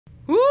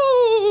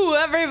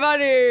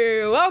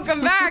everybody.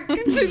 Welcome back to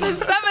the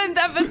 7th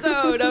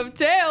episode of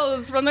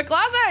Tales from the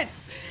Closet.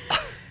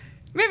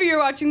 Maybe you're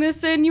watching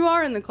this and you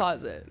are in the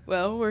closet.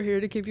 Well, we're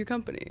here to keep you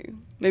company.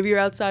 Maybe you're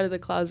outside of the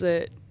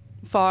closet,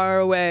 far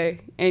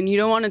away, and you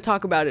don't want to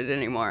talk about it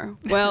anymore.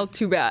 Well,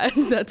 too bad.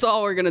 That's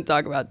all we're going to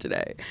talk about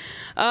today.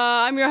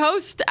 I'm your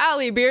host,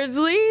 Ally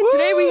Beardsley.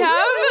 Today we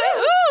have...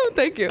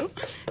 thank you.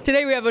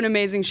 Today we have an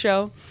amazing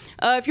show.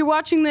 If you're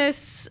watching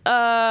this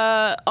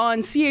on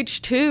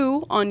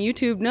CH2 on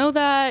YouTube, know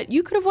that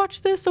you could have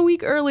watched this a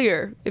week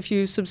earlier if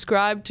you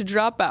subscribed to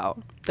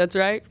Dropout. That's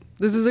right.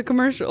 This is a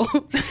commercial.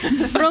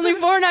 For only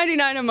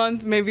 $4.99 a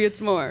month, maybe it's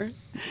more.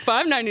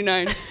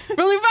 $5.99.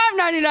 For only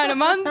 $5.99 a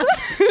month.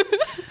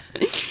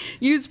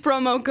 Use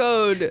promo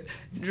code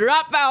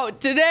Dropout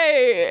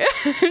today.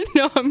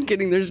 No, I'm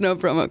kidding. There's no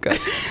promo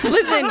code.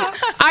 Listen,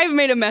 I've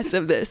made a mess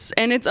of this,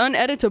 and it's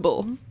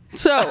uneditable.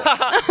 So,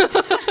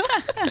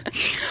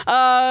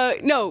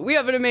 no, we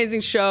have an amazing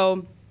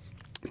show.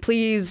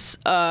 Please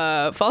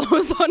follow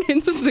us on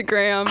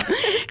Instagram,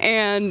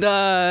 and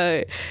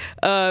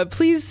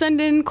please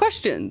send in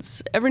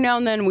questions. Every now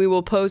and then we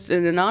will post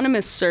an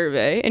anonymous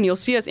survey, and you'll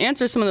see us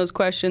answer some of those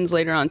questions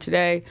later on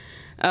today.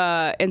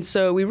 And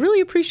so we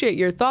really appreciate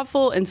your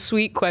thoughtful and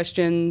sweet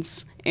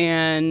questions,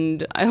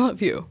 and I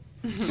love you.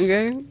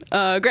 Okay,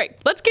 great.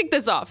 Let's kick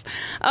this off.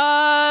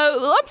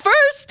 Up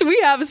first, we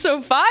have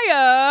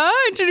Sophia.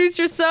 Introduce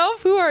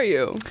yourself. Who are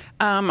you?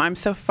 I'm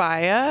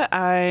Sophia.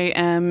 I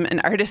am an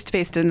artist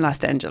based in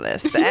Los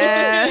Angeles,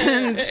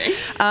 and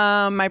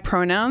my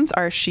pronouns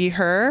are she,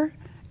 her,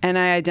 and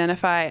I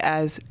identify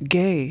as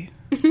gay.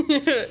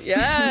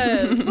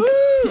 Yes.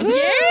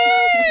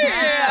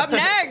 Yeah. Up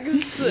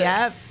next.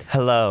 Yep.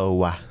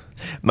 Hello.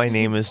 My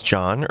name is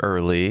John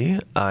Early.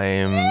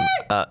 I'm,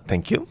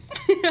 thank you.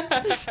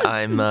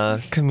 I'm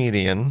a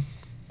comedian,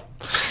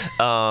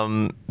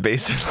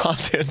 based in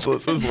Los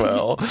Angeles as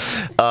well.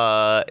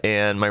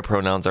 And my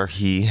pronouns are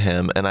he,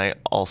 him, and I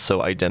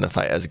also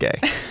identify as gay.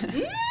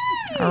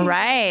 All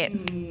right.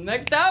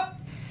 Next up.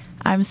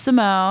 I'm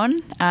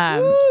Simone,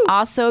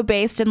 also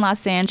based in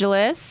Los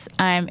Angeles.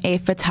 I'm a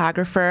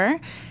photographer.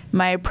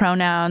 My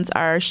pronouns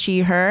are she,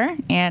 her,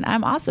 and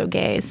I'm also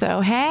gay.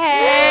 So,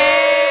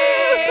 hey.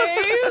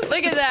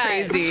 Look at that.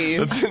 Crazy.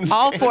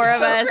 All four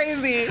of us.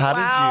 Crazy. How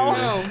did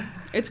you? No,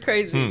 it's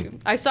crazy.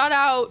 I sought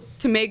out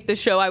to make the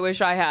show I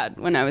wish I had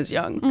when I was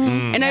young.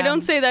 And I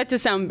don't say that to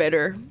sound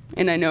bitter,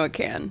 and I know it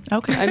can.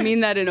 Okay. I mean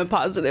that in a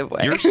positive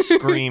way. You're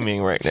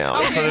screaming right now.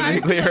 Okay, So to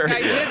be clear.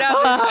 I did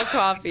have a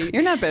coffee.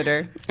 You're not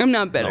bitter. I'm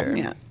not bitter. Oh,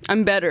 yeah.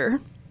 I'm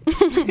better.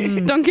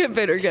 Don't get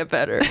bitter, get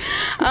better.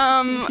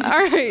 All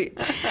right.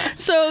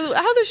 So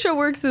how the show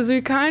works is we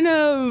kind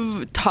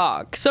of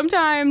talk.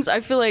 Sometimes I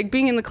feel like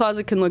being in the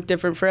closet can look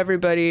different for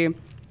everybody.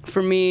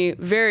 For me,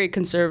 very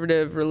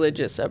conservative,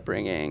 religious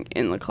upbringing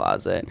in the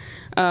closet.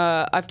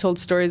 I've told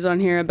stories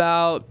on here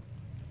about...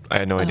 I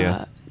had no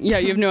idea. Yeah,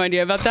 you have no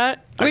idea about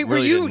that? Wait,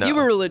 really didn't know. You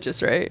were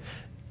religious, right?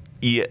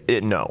 Yeah,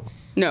 no.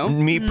 No?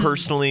 Me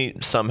personally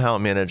somehow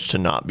managed to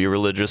not be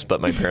religious, but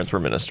my parents were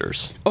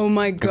ministers. Oh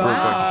my I grew up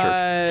going to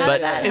church. God.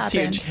 But It's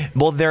huge.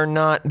 well, they're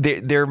not.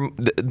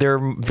 They're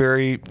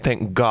very.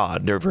 Thank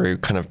God, they're very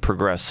kind of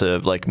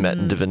progressive. Like met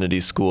in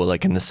divinity school,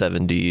 like in the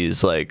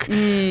 70s. Like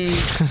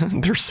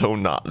they're so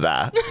not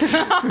that.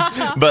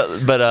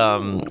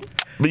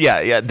 But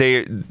yeah.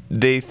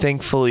 They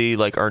thankfully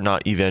like are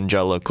not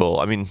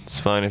evangelical. I mean, it's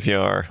fine if you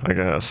are, I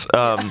guess.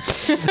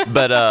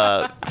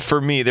 But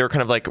for me, they were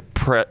kind of like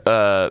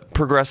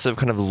progressive,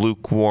 kind of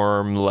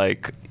lukewarm,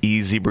 like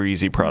easy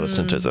breezy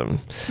Protestantism,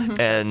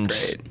 and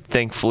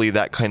thankfully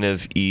that kind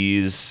of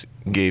ease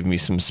gave me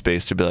some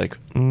space to be like,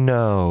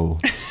 no.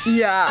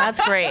 Yeah.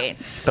 That's great.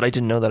 But I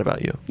didn't know that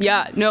about you.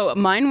 Yeah, no,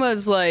 mine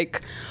was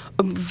like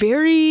a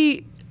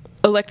very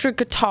electric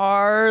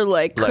guitar,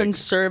 like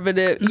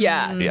conservative,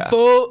 Yeah.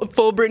 full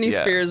Britney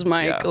Yeah. Spears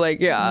mic, Yeah.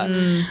 like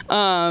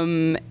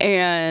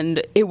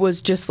and it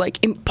was just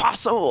like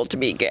impossible to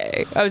be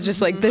gay. I was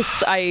just like,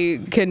 this, I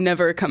can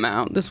never come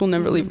out. This will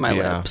never leave my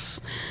lips.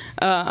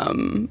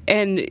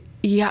 And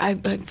yeah, I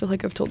feel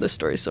like I've told this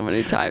story so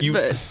many times,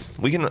 but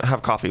We can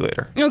have coffee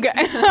later. okay.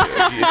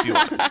 if you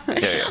want.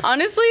 Yeah.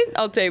 Honestly,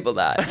 I'll table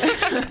that.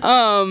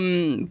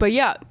 But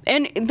yeah,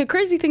 and the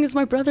crazy thing is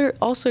my brother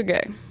also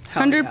gay.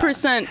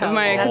 100% of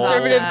my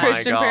conservative Oh my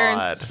Christian God.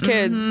 parents'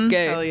 kids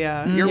gay. Hell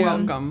yeah. You're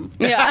welcome.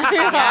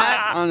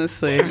 Yeah.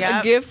 Honestly.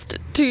 A gift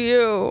to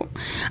you.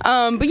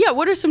 But yeah,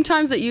 what are some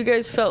times that you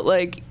guys felt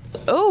like,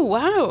 oh,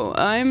 wow,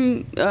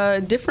 I'm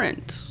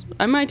different.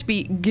 I might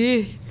be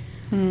gay.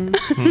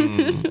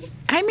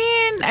 I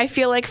mean, I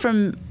feel like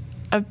from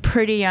a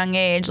pretty young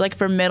age, like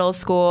from middle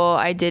school,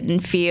 I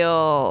didn't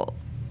feel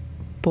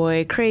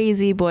boy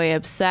crazy, boy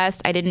obsessed.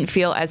 I didn't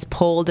feel as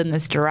pulled in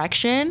this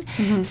direction.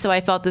 So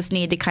I felt this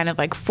need to kind of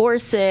like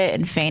force it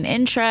and feign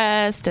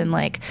interest and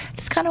like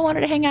just kind of wanted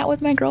to hang out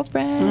with my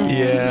girlfriend.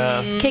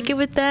 Yeah. Kick it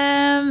with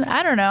them.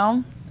 I don't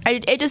know.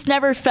 It just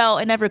never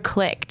felt, it never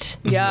clicked.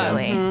 Yeah.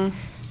 Really.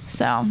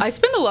 So I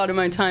spend a lot of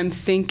my time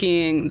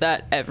thinking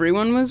that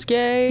everyone was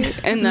gay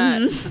and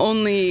that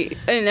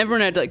and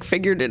everyone had like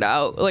figured it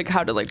out, like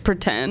how to like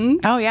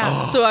pretend. oh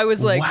yeah. So I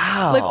was like,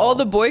 Wow. like all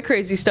the boy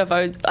crazy stuff.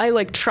 I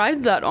like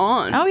tried that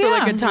on Oh, for yeah.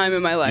 like a time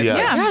in my life. Yeah.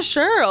 Like, Yeah. yeah,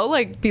 sure. I'll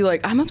like be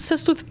like, I'm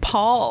obsessed with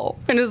Paul,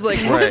 and it's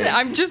like, Right.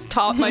 I've just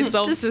taught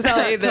myself Just to felt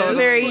say this.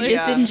 very Like,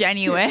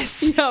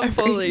 disingenuous. yeah,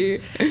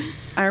 fully.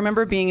 I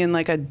remember being in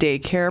like a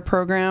daycare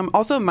program.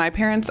 Also, my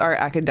parents are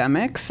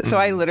academics, so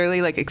I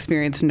literally like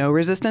experienced no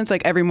resistance.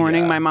 Like every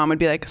morning, Yeah. my mom would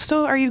be like,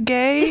 "So, are you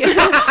gay?" and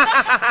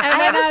I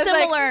have a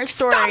similar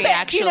story, "Stop it,"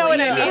 actually. You know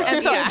what I mean?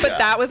 And so, Yeah. but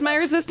that was my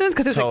resistance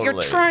because it was like, "You're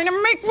Totally. trying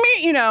to make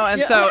me," you know.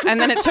 And so,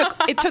 and then it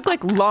took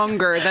like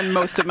longer than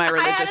most of my had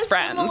religious a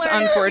friends, similar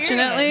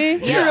unfortunately.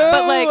 experience. Yeah.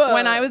 But like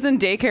when I was in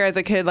daycare as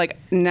a kid, like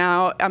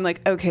now I'm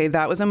like, okay,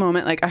 that was a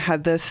moment. Like I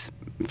had this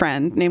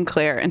friend named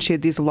Claire, and she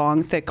had these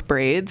long, thick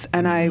braids,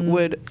 and I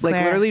would like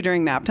Claire. literally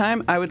during nap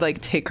time, I would like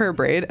take her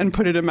braid and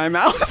put it in my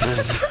mouth.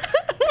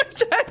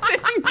 Which I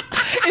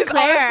think is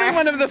Claire. honestly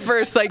one of the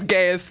first like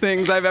gayest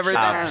things I've ever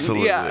done.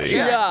 Absolutely. Yeah.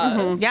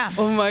 Yeah. Yeah.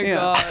 Oh my Yeah.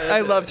 god. I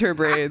loved her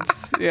braids.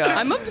 Yeah.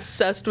 I'm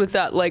obsessed with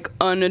that like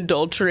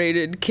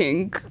unadulterated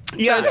kink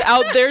Yeah. that's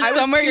out there I was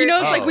somewhere. You know,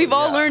 it's like Oh, we've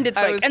all yeah. learned. It's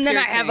I like, was and then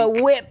pure I have a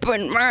kink. whip,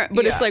 and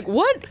but Yeah. it's like,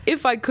 what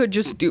if I could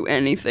just do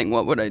anything?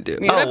 What would I do?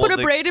 Would Yeah. I Oh, put a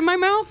well, braid in my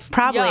mouth?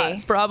 Probably. Yeah,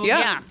 probably.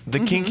 Yeah. The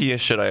kinkiest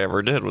shit I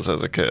ever did was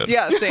as a kid.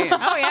 Yeah, same.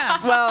 Oh yeah.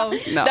 Well,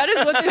 no. That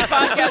is what this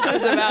podcast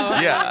is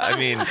about. Yeah, I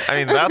mean, that's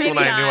when Maybe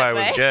I knew not, I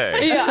was but-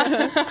 gay.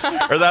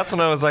 Yeah. Or that's when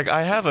I was like,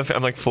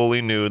 I'm like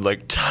fully nude,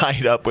 like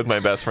tied up with my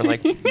best friend,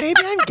 like, maybe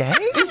I'm gay?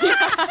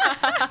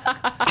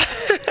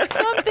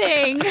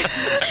 Something.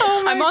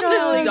 I'm on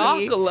this God.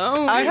 dock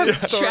alone. I have in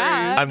this stories.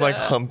 chat. I'm like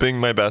humping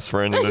my best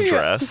friend in a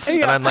dress,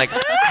 and I'm like,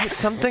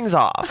 something's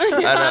off. I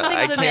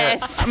Something's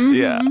can't. amiss.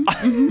 Yeah.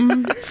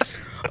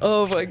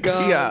 Oh my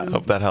god. Yeah.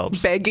 Hope that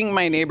helps. Begging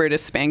my neighbor to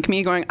spank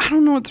me, going, I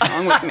don't know what's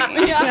wrong with me.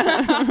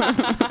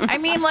 I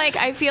mean, like,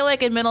 I feel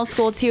like in middle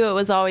school too, it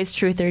was always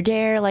truth or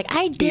dare. Like,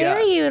 I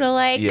dare Yeah. you to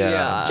like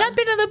Yeah. jump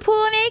into the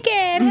pool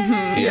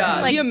naked. Yeah.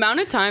 Like- The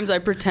amount of times I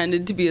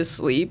pretended to be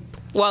asleep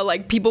while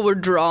like people were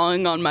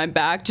drawing on my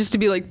back just to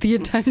be like the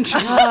attention.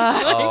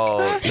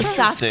 Oh, The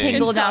soft interesting.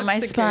 tingle down my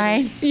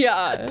Intoxicating. spine.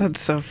 Yeah. That's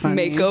so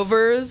funny.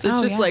 Makeovers. It's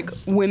Oh, just yeah. like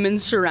women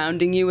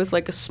surrounding you with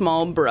like a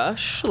small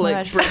brush, like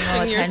Brush for more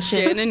brushing your attention.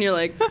 skin, and you're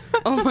like,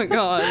 oh my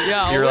god,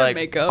 yeah, I'll You're wear like,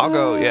 makeup. I'll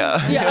go,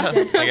 yeah. Yeah.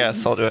 I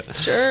guess I'll do it.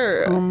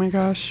 Sure. Oh my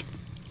gosh.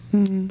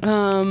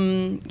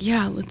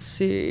 Yeah. Let's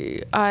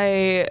see.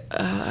 I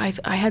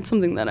had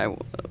something that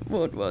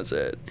what was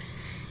it?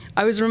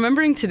 I was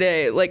remembering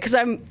today, like, because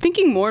I'm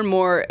thinking more and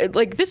more,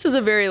 like, this is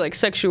a very, like,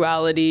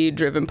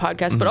 sexuality-driven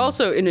podcast, but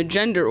also in a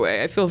gender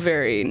way. I feel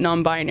very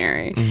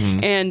non-binary.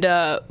 And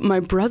my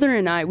brother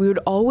and I, we would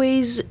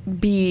always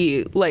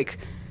be, like,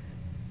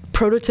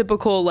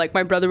 prototypical, like,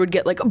 my brother would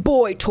get, like, a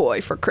boy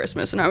toy for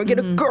Christmas, and I would get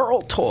a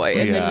girl toy,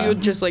 and then Yeah. we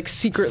would just, like,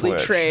 secretly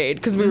Switch. trade,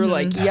 because we were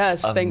like,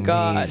 yes, thank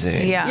God.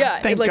 Amazing. Yeah.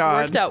 Yeah, Thank it, like,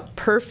 God. worked out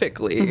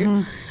perfectly.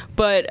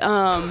 But,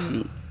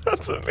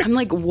 That's amazing. I'm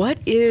like, what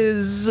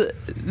is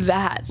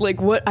that?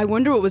 Like, what? I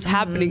wonder what was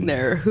happening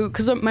there.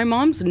 Because my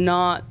mom's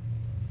not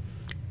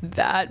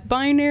that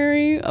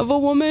binary of a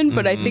woman,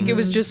 but I think it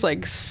was just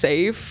like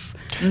safe.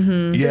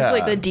 Yeah.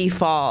 Like the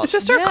default. It's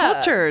just our Yeah.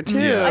 culture, too.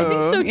 Yeah. I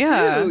think so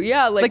too.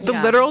 Yeah, Like the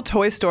Yeah. literal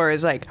toy store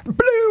is like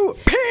blue,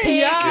 pink.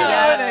 Yeah. You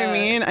know what I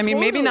mean? I mean,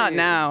 maybe not Totally.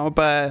 now,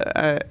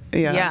 but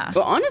yeah. Yeah.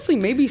 But honestly,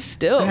 maybe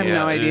still. I have Yeah,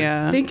 no dude.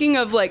 idea. Thinking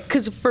of like,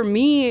 because for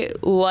me,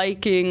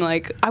 liking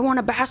like, I want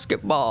a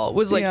basketball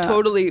was like Yeah.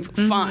 totally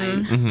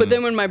fine. But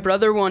then when my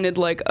brother wanted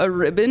like a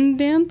ribbon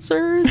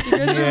dancer, do you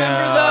guys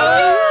remember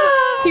those?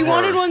 He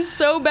wanted one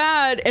so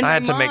bad, and I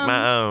had my to make mom-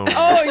 my own.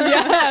 Oh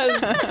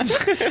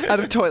yes. Out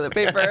of toilet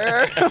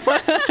paper.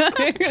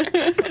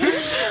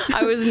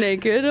 I was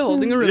naked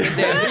holding a ribbon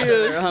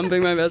dancer,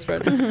 humping my best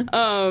friend.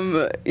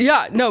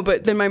 Yeah, no,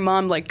 but then my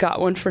mom like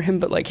got one for him,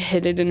 but like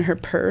hid it in her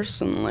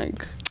purse and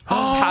like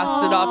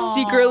passed it off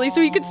secretly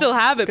so he could still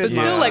have it. But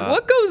still, Yeah. like,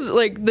 what goes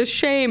like the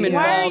shame Why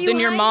are involved you in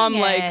your mom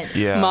hiding like it?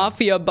 Yeah.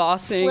 mafia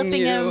bossing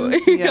Slipping you?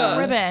 him Yeah.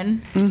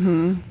 ribbon.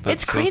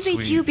 That's It's so crazy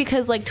sweet. too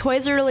because like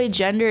toys are really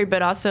gendered,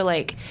 but also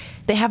like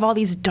they have all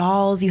these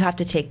dolls you have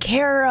to take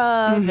care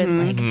of,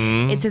 and like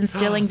it's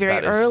instilling very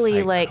That is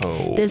early like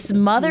psycho. this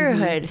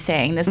motherhood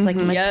thing, this like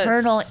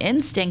maternal Yes.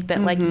 instinct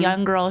that like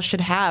young girls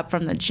should have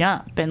from the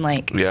jump, and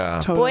like Yeah.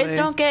 Totally. boys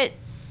don't get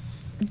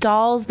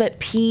dolls that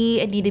pee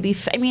and need to be.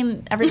 I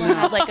mean, everyone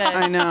had like a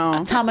I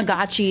know.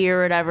 Tamagotchi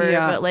or whatever,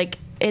 Yeah. but like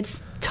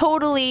it's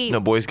totally. No,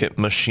 boys get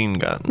machine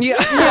guns. Yeah.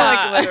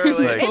 like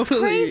literally. Like- It's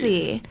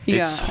crazy.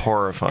 It's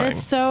horrifying.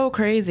 It's so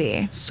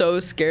crazy. So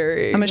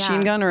scary. A machine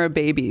Yeah. gun or a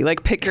baby?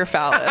 Like pick your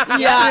phallus.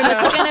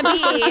 Yeah, It's gonna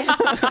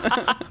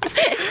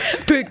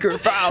be. pick your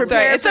foul. Sorry,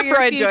 Prepare it's for a your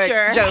Freud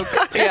future. joke.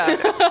 Yeah.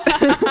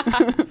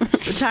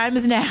 The time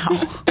is now.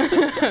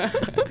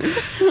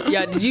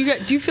 Yeah, do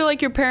you feel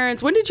like your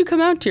parents? When did you come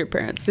out to your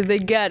parents? Did they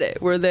get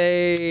it? Were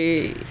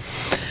they?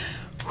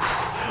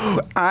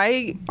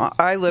 I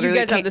You literally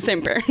guys have came- the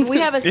same parents. We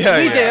have a. Yeah,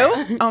 We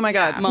yeah. do? Oh my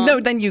god. Mom. No,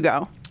 then you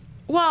go.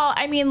 Well,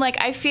 I mean, like,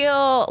 I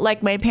feel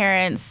like my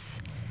parents,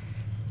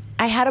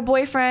 I had a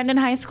boyfriend in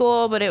high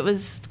school, but it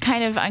was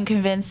kind of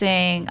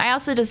unconvincing. I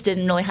also just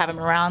didn't really have him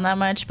around that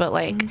much, but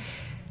like,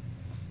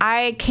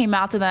 I came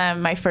out to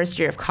them my first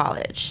year of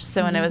college.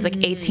 So when I was like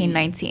 18,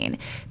 19.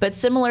 But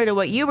similar to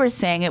what you were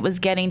saying, it was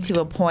getting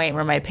to a point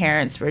where my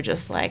parents were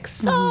just like,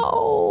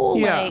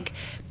 like,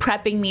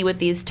 prepping me with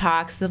these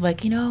talks of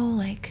like, you know,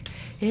 like,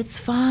 it's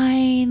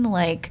fine,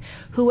 like,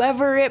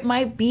 whoever it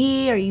might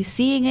be, are you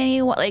seeing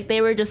anyone? Like,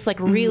 they were just like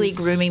really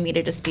grooming me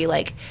to just be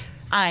like,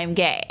 I'm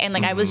gay. And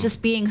like, I was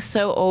just being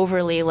so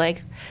overly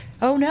like,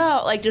 oh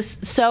no, like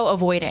just so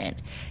avoidant.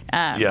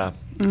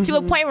 To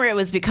a point where it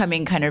was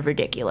becoming kind of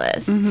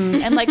ridiculous.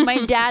 And like,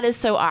 my dad is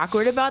so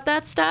awkward about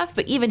that stuff,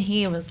 but even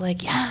he was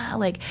like, yeah,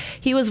 like,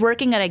 he was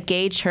working at a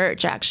gay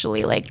church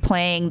actually, like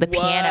playing the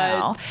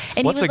piano.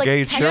 And What's he was a like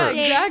gay church?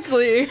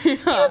 Exactly. He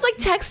was like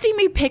texting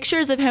me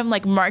pictures of him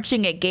like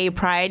marching at gay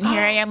pride, and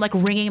here I am like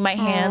wringing my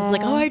hands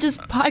like, oh,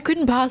 I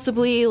couldn't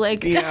possibly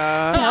like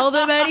tell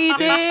them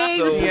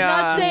anything. This is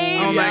not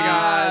safe. Oh my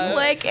God.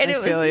 Like, and it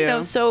was, you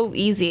know, so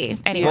easy.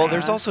 Anyway. Well,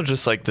 there's also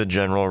just like the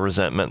general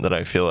resentment that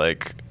I feel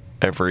like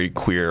every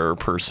queer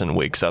person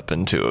wakes up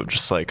into, of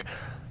just like,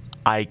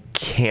 I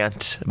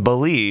can't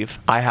believe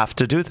I have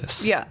to do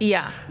this.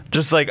 Yeah.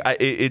 Just like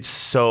it's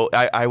so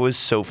I was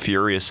so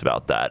furious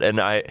about that, and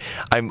I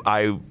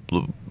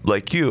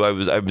like you,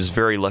 I was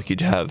very lucky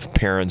to have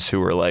parents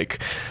who were like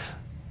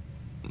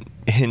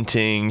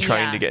hinting,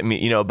 trying to get me,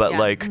 you know, but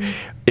like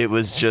it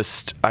was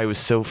just, I was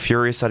so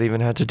furious I even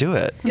had to do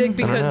it. Like,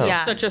 because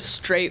it's such a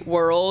straight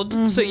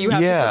world, so you have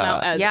to come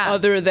out as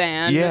other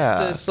than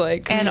this,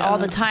 like, and all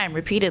the time,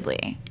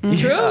 repeatedly.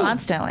 True.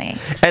 Constantly.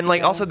 And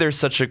like also there's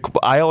such a,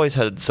 I always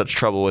had such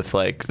trouble with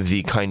like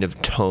the kind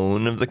of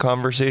tone of the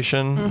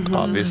conversation,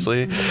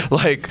 obviously.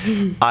 Like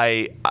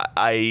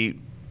I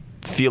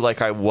feel like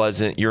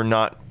you're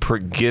not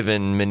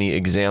given many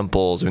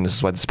examples. I mean, this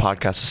is why this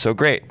podcast is so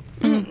great.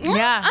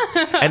 Yeah.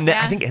 And then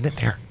I think end it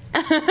there.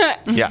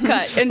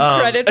 Cut and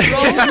credits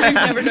roll. We've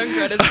never done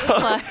credits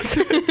roll.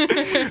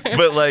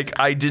 But like,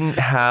 I didn't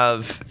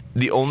have,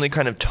 the only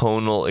kind of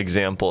tonal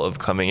example of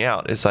coming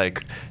out is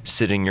like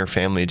sitting your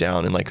family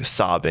down and like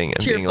sobbing and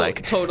Tearful, being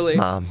like, totally.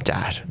 Mom,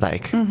 Dad,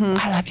 like,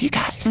 I love you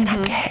guys and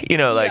I'm gay, you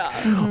know, like,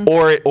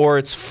 or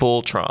it's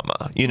full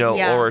trauma, you know,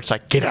 or it's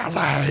like, get out of the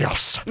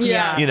house.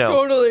 Yeah, you know,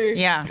 totally.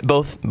 Yeah.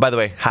 Both, by the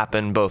way,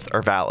 both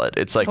are valid.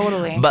 It's like,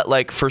 Totally. But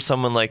like for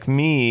someone like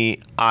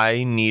me,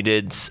 I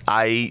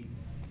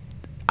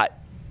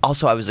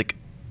was like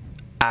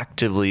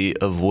actively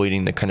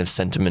avoiding the kind of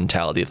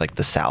sentimentality of like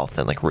the South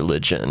and like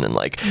religion and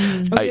like.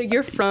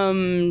 You're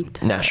from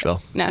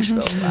Nashville.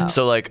 Wow.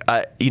 So like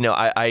I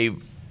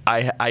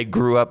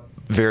grew up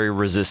very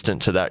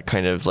resistant to that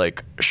kind of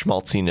like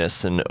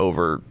schmaltziness and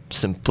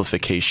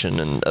oversimplification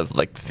and of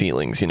like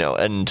feelings, you know,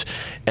 and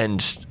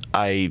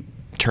I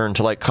turned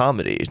to like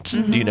comedy,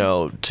 you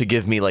know, to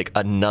give me like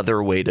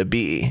another way to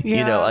be,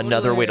 you know,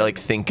 another way to like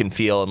think and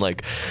feel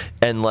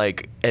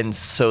and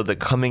so the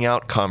coming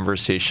out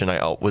conversation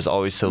I was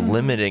always so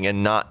limiting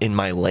and not in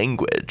my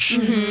language.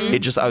 It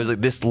just, I was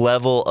like this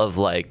level of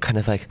like kind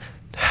of like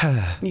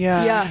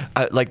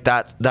like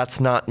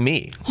that's not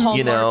me. Hallmark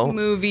you know,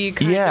 movie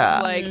kind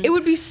of like, it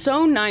would be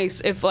so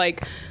nice if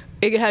like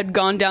it had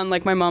gone down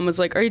like my mom was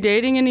like, are you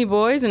dating any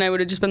boys? And I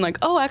would have just been like,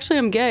 oh, actually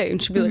I'm gay.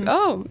 And she'd be like,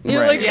 oh, you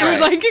know, like it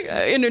was like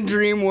in a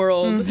dream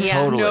world.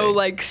 Totally. No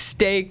like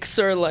stakes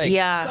or like,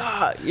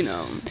 God, you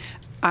know.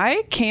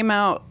 I came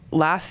out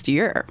last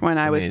year when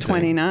I was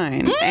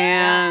 29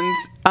 and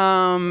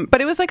but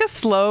it was like a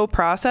slow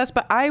process,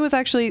 but I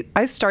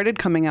started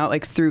coming out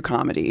like through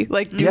comedy,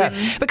 like doing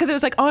because it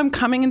was like, oh, I'm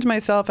coming into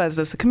myself as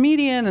this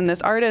comedian and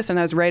this artist, and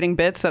I was writing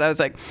bits that I was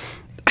like,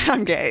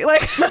 I'm gay.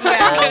 Like, oh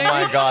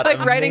my God,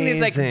 like writing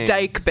these like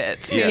dyke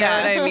bits. You know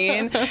what I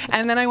mean?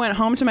 And then I went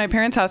home to my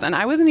parents' house, and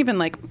I wasn't even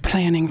like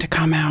planning to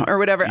come out or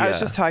whatever. I was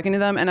just talking to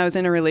them, and I was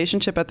in a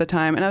relationship at the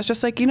time, and I was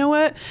just like, you know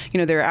what? You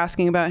know, they were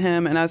asking about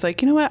him, and I was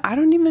like, you know what? I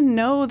don't even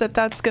know that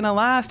that's gonna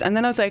last. And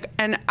then I was like,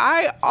 and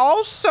I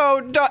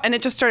also don't. And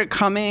it just started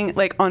coming,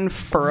 like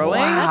unfurling.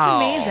 That's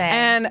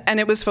amazing. And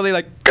it was fully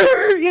like,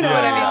 you know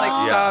what I mean?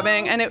 Like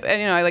sobbing. And you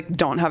know, I like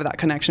don't have that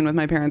connection with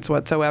my parents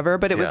whatsoever,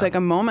 but it was like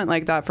a moment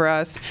like that for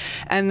us.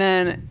 And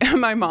then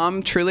my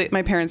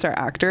parents are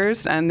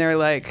actors, and they're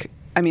like,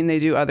 I mean, they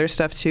do other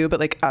stuff too, but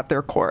like at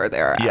their core,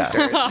 they're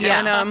actors.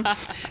 And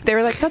they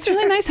were like, that's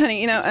really nice, honey.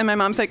 You know, and my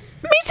mom's like,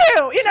 me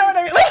too. You know what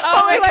I mean? Like,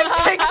 fully like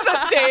takes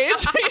the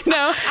stage, you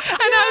know? And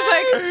I was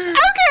like,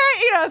 okay.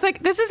 You know, I was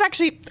like, this is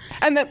actually,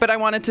 but I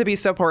wanted to be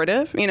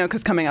supportive, you know,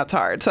 because coming out's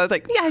hard. So I was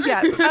like, yeah.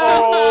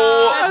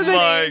 Oh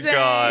my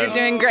God. You're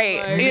doing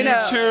great. You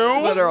know, too?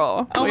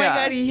 literal. Oh my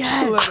God,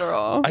 yes.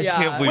 Literal. I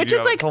can't believe Which you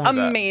is like told me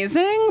that.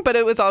 amazing, but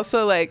it was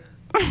also like,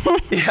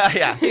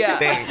 yeah.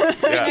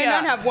 Thanks. I might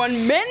have 1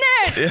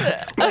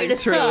 minute. Way to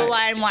steal the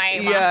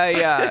limelight.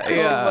 Yeah.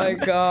 Oh my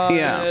God.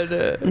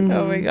 Yeah.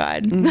 Oh my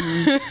God.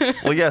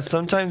 Well, yeah,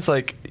 sometimes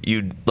like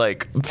you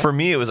like, for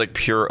me, it was like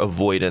pure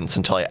avoidance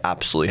until I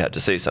absolutely had to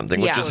say something,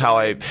 which is how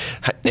I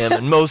am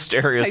in most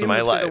areas of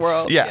my life. The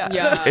world.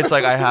 Yeah. It's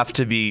like I have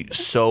to be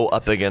so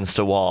up against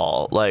a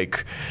wall.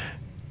 Like,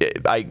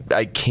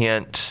 I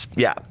can't,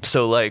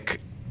 So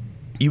like,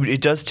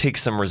 it does take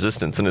some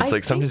resistance. And it's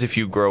like, sometimes if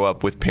you grow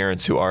up with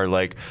parents who are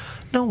like,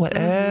 no,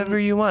 whatever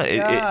you want.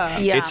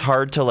 It's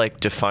hard to like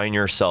define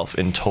yourself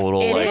in total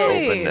like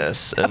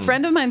openness. A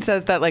friend of mine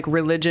says that like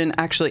religion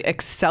actually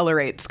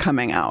accelerates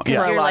coming out for a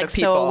You're lot like of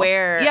people. so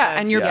aware.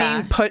 And you're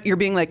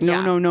being like,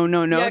 no.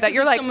 That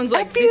you're like, someone's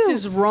like, this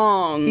is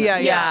wrong.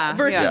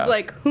 Versus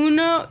like, who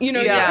knows? You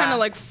know, you're kind of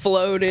like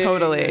floating.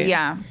 Totally.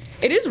 Yeah.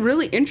 It is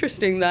really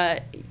interesting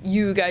that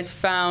you guys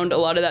found a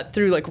lot of that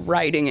through like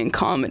writing and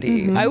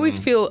comedy. I always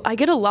feel I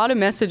get a lot of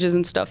messages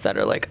and stuff that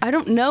are like, I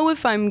don't know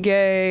if I'm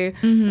gay,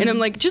 and I'm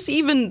like, just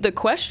even the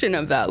question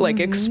of that, like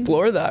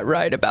explore that,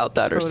 write about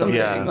that or something,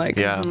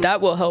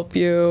 that will help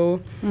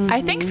you.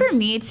 I think for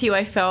me too,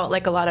 I felt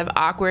like a lot of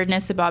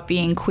awkwardness about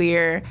being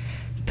queer,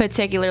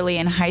 particularly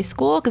in high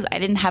school, because I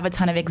didn't have a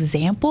ton of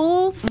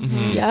examples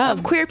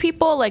of queer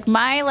people. Like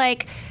my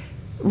like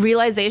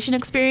realization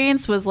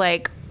experience was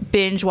like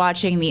binge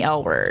watching The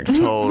L Word.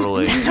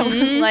 Totally.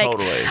 Like,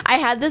 I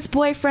had this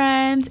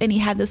boyfriend, and he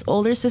had this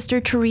older sister,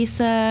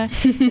 Teresa,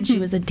 and she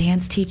was a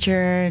dance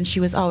teacher, and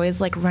she was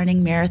always like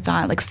running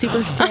marathon, like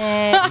super fit,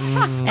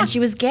 and she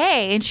was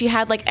gay, and she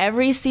had like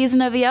every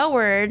season of The L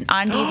Word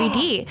on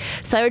DVD.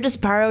 So I would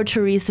just borrow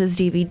Teresa's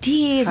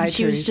DVDs, and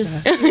she was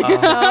just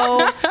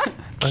so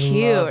cute.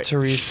 I love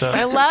Teresa.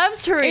 I love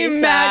Teresa.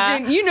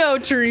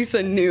 Imagine,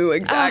 Teresa knew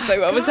exactly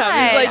what was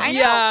happening.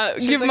 Like,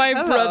 give my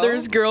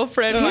brother's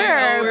girlfriend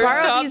here,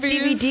 borrow these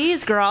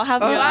DVDs, girl.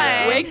 Have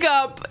fun. Wake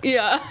up.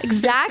 Yeah.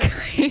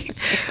 Exactly.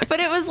 But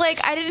it was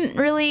like, I didn't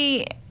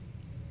really,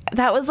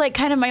 that was like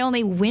kind of my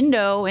only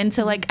window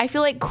into like, I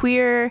feel like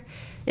queer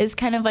is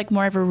kind of like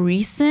more of a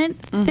recent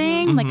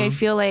thing. Like, I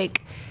feel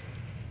like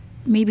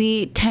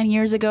maybe 10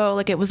 years ago,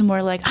 like it was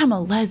more like, I'm a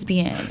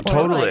lesbian. Or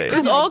Totally. Like, it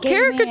was all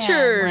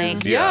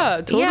caricatures.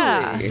 Like,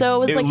 Totally. So it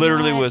was like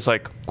literally was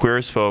like Queer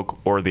as Folk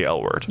or The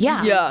L Word.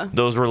 Yeah.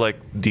 Those were like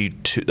the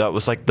two, that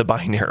was like the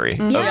binary.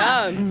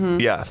 Yeah.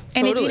 And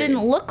if you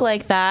didn't look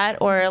like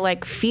that or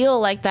like feel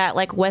like that,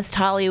 like West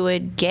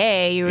Hollywood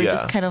gay, you were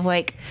just kind of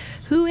like,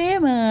 who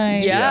am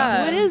I?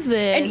 Yeah. What is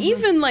this? And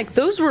even like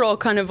those were all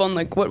kind of on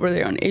like, what were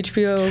they on?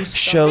 HBO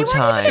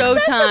Showtime.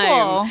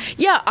 Showtime.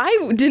 Yeah,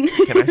 I didn't.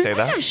 Can I say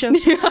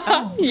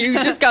that? You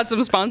just got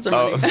some sponsor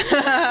money.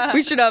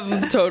 We should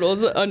have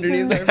totals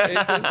underneath our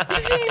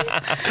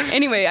faces.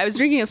 Anyway, I was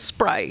drinking a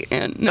Sprite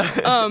and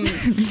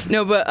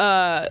but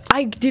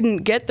I didn't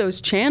get those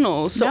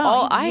channels. So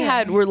all I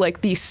had were like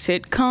these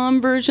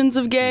sitcom versions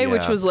of gay,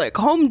 which was like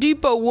Home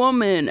Depot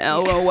Woman,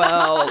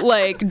 LOL,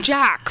 like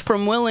Jack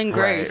from Will and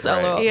Grace,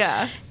 LOL.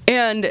 Yeah.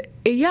 And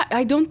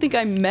I don't think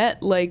I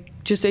met like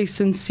just a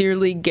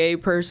sincerely gay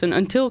person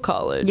until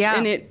college. Yeah.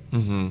 And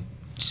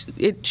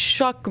it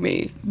shook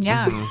me.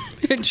 Yeah.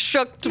 It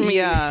shook me.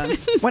 Yeah.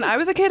 When I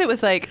was a kid, it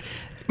was like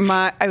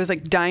I was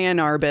like Diane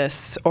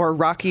Arbus or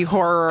Rocky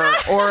Horror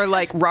or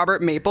like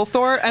Robert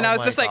Mapplethorpe, and I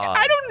was just like,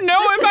 I don't know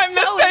if I'm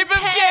this type of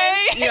gay.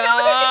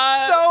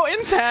 Yeah. So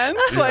intense.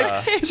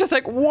 Like it's just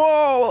like,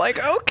 whoa, like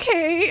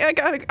okay,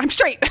 I'm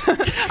straight.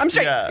 I'm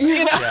straight. Yeah.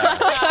 You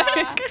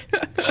know?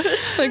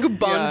 Like a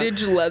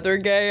bondage leather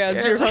gay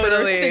as your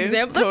first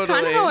example. That's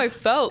kind of how I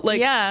felt.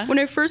 Like when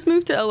I first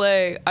moved to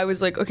LA, I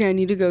was like, okay, I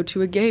need to go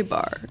to a gay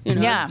bar. You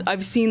know,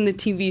 I've seen the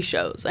TV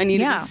shows. I need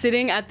to be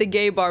sitting at the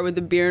gay bar with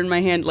a beer in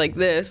my hand like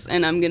this,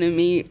 and I'm gonna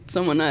meet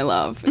someone I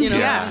love. You know,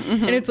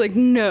 and it's like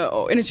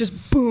no, and it's just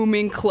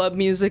booming club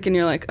music, and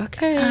you're like,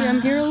 okay,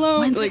 I'm here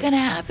alone. When's like, it gonna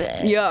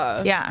happen?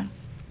 Yeah. Yeah.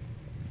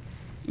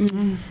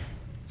 I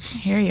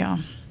hear you.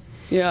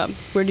 Yeah.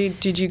 Where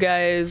did you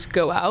guys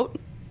go out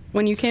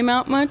when you came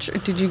out much? Or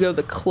did you go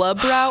the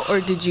club route,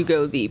 or did you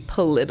go the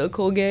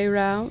political gay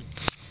route?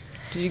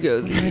 Did you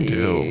go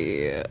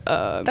the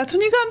that's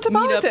when you got into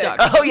politics.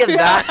 Oh yeah,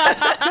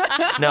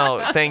 that.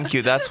 No, thank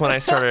you. That's when I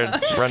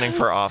started running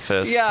for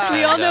office. Yeah.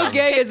 We all know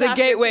gay is a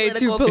gateway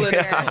to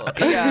political.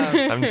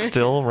 Yeah. I'm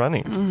still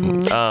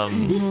running.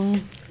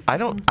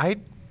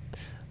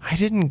 I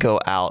didn't go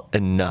out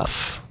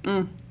enough.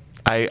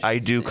 I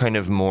do kind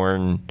of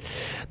mourn,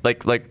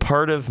 like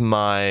part of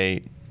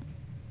my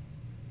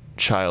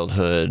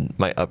childhood,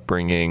 my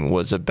upbringing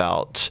was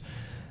about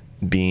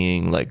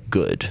being like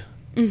good.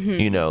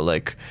 You know,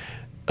 like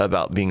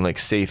about being like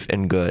safe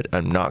and good.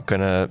 I'm not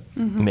gonna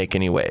make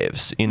any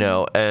waves, you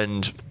know,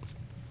 and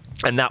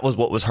that was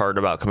what was hard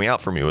about coming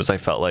out for me, was I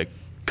felt like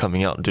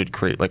coming out did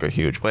create like a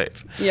huge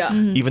wave. Yeah.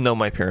 Even though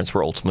my parents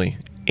were ultimately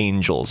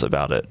angels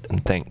about it,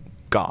 and thank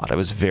God, I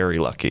was very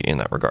lucky in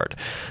that regard.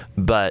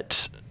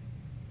 But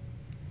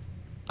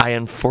I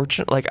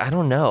unfortunately, like, I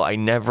don't know,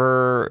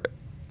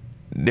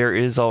 there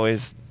is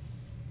always,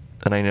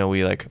 and I know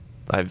we like,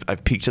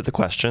 I've peeked at the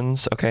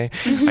questions, okay?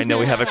 I know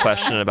we have a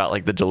question about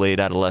like the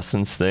delayed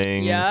adolescence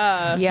thing.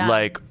 Yeah.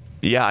 Like,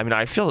 yeah, I mean,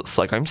 I feel it's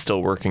like I'm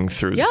still working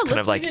through this kind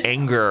of like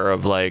anger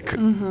of like,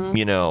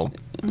 you know,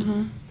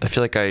 I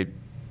feel like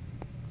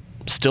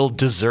still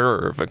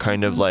deserve a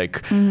kind of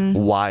like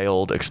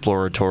wild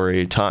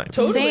exploratory time.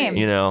 Totally. Same.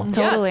 You know,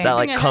 Totally. that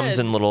like Skipping comes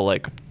ahead. in little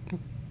like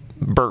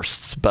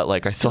bursts, but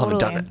like I still haven't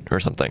done it or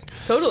something.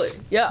 Totally.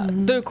 Yeah.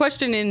 The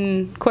question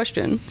in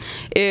question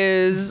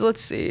is, let's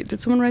see, did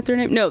someone write their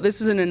name? No,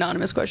 this is an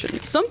anonymous question.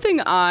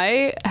 Something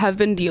I have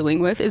been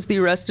dealing with is the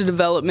Arrested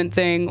Development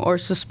thing or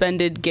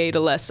suspended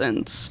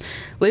gaydolescence.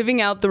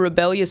 Living out the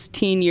rebellious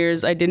teen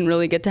years I didn't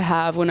really get to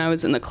have when I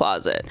was in the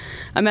closet.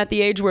 I'm at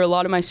the age where a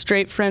lot of my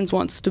straight friends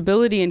want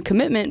stability and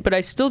commitment, but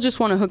I still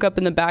just want to hook up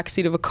in the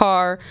backseat of a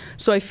car,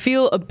 so I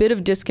feel a bit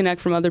of disconnect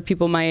from other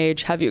people my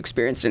age. Have you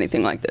experienced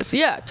anything like this?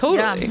 Yeah, totally.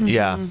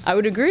 Yeah. I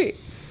would agree.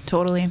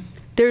 Totally.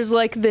 There's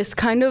like this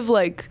kind of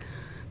like,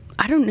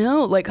 I don't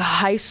know, like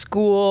high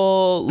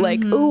school, like,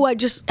 oh, I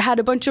just had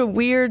a bunch of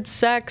weird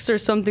sex or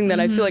something that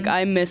I feel like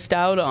I missed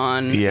out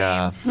on.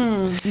 Yeah.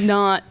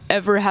 Not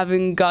ever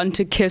having gotten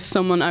to kiss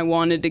someone I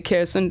wanted to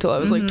kiss until I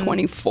was like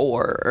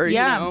 24 or,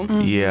 Yeah. you know.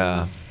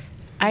 Yeah.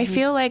 I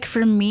feel like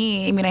for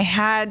me, I mean, I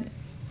had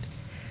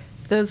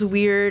those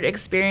weird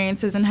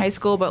experiences in high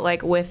school, but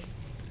like with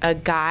a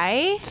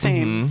guy.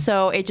 Same.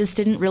 So it just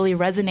didn't really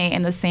resonate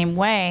in the same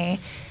way.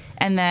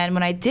 And then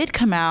when I did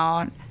come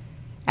out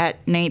at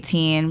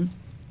 19,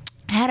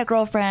 I had a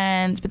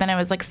girlfriend, but then I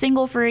was like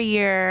single for a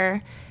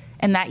year.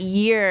 And that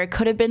year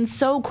could have been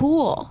so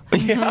cool.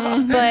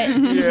 Yeah. But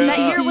that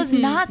year was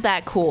not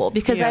that cool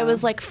because I Yeah.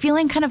 was like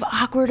feeling kind of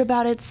awkward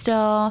about it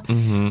still.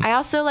 I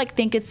also like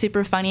think it's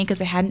super funny because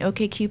I had an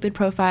OkCupid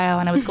profile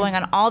and I was going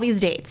on all these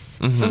dates.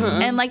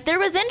 And like there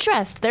was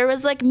interest. There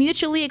was like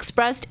mutually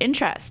expressed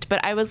interest,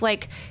 but I was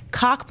like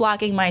cock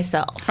blocking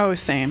myself. Oh,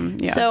 same.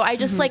 Yeah. So I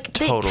just like,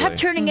 they Totally. kept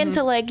turning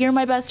into like, you're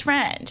my best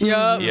friend.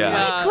 Yup. Yeah.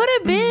 But it could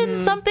have been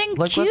something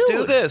Like, cute. let's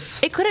do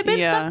this. It could have been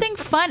Yeah. something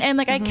fun. And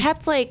like I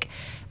kept like,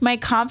 my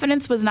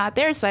confidence was not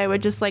there, so I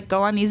would just like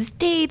go on these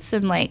dates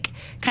and like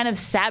kind of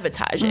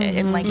sabotage it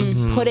and like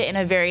put it in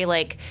a very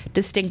like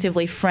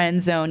distinctively friend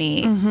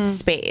zoney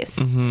space.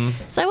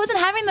 So I wasn't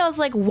having those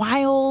like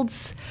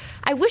wilds.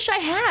 I wish I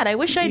had. I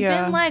wish I'd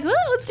Yeah. been like,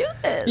 oh, let's do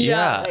this.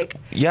 Yeah. Like,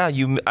 Yeah,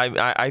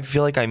 I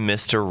feel like I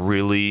missed a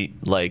really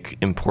like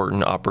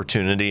important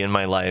opportunity in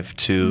my life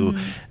to,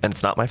 and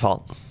it's not my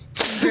fault.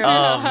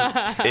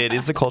 It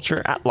is the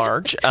culture at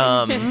large.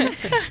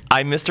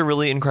 I missed a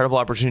really incredible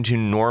opportunity to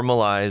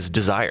normalize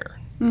desire.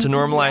 To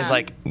normalize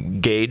like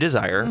gay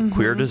desire,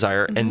 queer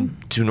desire, and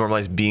to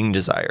normalize being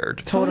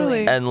desired.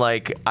 Totally. And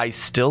like I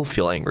still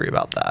feel angry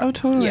about that. Oh,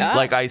 totally.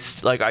 Yeah.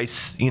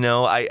 You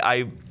know,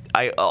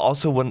 I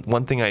also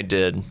one thing I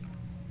did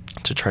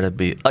to try to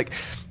be like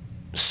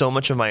so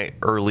much of my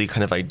early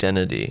kind of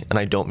identity, and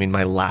I don't mean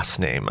my last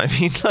name. I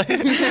mean like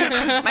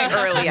My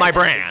early my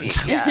identity.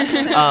 brand. Yeah.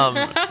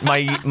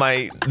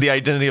 The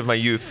identity of my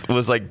youth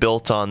was like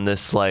built on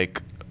this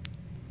like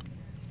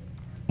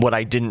what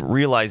I didn't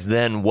realize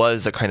then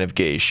was a kind of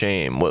gay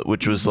shame,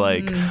 which was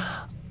like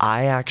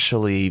I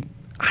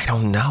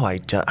don't know,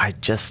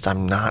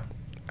 I'm not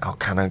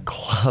kind of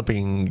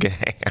clubbing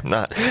gay. I'm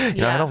not,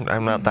 you know,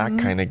 I'm not that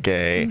kind of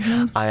gay.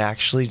 I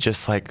actually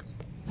just like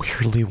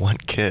weirdly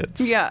want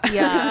kids. Yeah.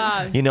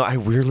 yeah. You know, I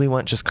weirdly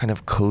want just kind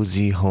of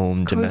cozy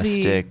home,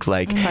 domestic,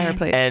 like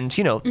fireplace. And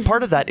you know,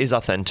 part of that is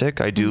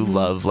authentic. I do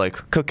love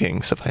like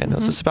cooking. Sophia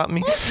knows this about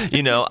me.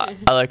 You know,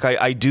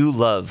 I do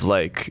love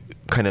like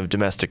kind of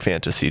domestic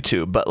fantasy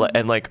too. But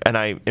and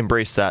I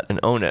embrace that and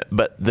own it.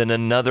 But then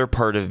another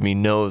part of me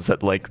knows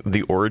that like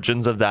the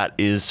origins of that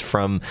is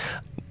from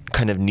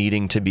kind of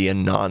needing to be a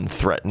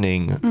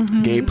non-threatening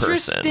gay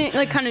person. Interesting,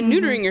 like kind of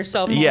neutering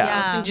yourself Yeah.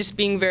 almost and just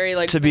being very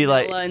like To be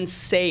like- vanilla and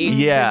safe.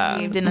 Yeah.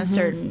 Perceived in a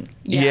certain.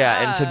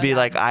 Yeah, and to be Yeah.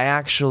 like, I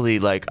actually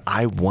like,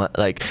 I want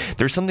like,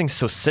 there's something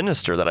so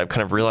sinister that I've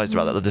kind of realized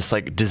about that. This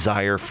like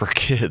desire for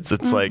kids.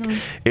 It's like,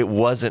 it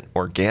wasn't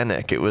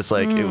organic. It was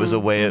like, it was a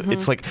way of.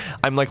 It's like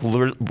I'm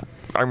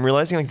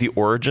realizing like the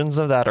origins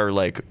of that are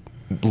like.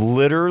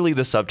 Literally,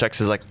 the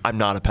subtext is like, I'm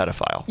not a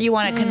pedophile. You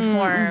want to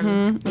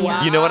conform.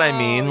 Yeah. You know what I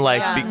mean?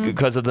 Like yeah.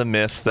 because of the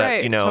myth that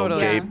Right, you know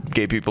totally.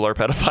 gay people are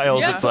pedophiles.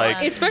 Yeah, It's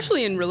like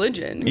especially in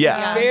religion.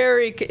 Yeah.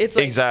 It's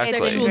like Exactly.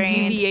 sexual It's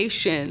ingrained.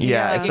 deviation.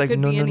 yeah, Like, it's it like could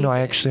no, be I anything.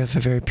 actually have a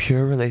very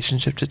pure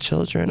relationship to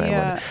children.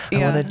 Yeah, I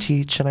want yeah. to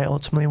teach, and I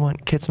ultimately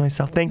want kids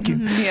myself. Thank you.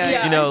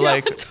 Yeah. You know, yeah,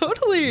 like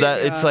totally.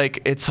 that. It's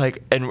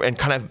like, and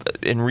kind of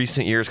in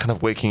recent years, kind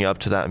of waking up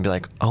to that and be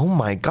like, oh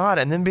my god,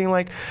 and then being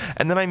like,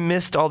 and then I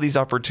missed all these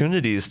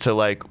opportunities to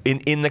like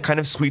in the kind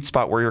of sweet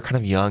spot where you're kind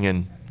of young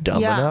and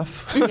dumb Yeah.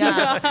 enough.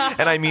 Yeah.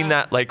 And I mean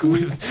that like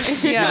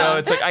with, you know,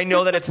 it's like I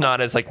know that it's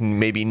not as like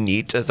maybe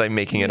neat as I'm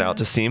making it out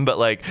to seem, but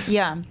like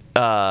Yeah.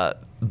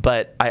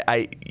 but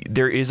I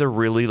there is a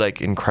really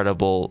like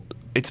incredible.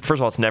 It's first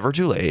of all, it's never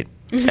too late.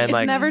 And It's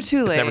like, never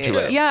too late. It's never too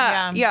late.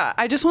 Yeah.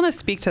 I just want to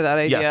speak to that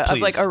idea Yes, of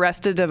like please.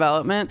 arrested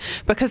development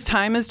because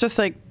time is just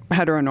like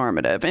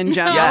heteronormative in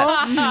general.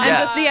 And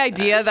just the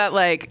idea that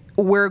like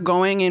we're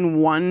going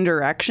in one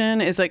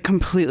direction is like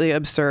completely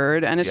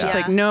absurd. And it's just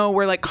like, no,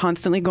 we're like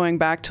constantly going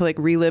back to like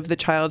relive the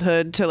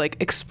childhood, to like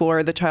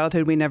explore the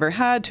childhood we never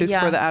had, to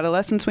explore the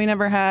adolescence we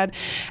never had.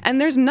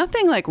 And there's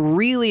nothing like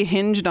really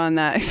hinged on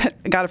that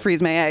except I gotta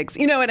freeze my eggs.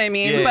 You know what I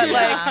mean? But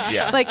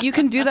like you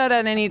can do that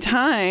at any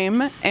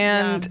time.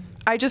 And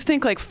I just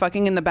think like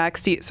fucking in the back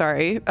seat,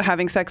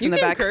 having sex in the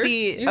back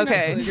seat,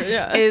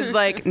 is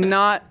like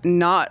not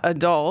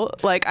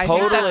adult. Like I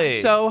think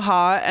that's so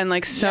hot and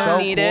like so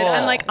needed. Cool.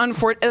 And like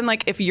and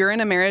like if you're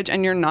in a marriage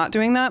and you're not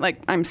doing that,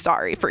 like I'm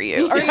sorry for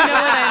you. Or you know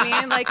what I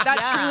mean? Like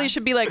that truly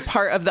should be like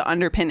part of the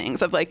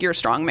underpinnings of like your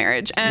strong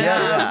marriage. And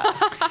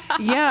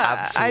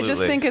I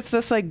just think it's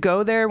just like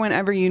go there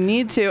whenever you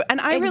need to.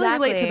 And I really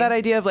relate to that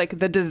idea of like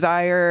the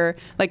desire,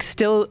 like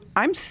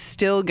I'm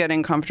still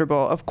getting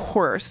comfortable, of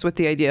course, with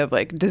the idea of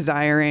like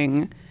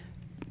desiring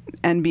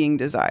and being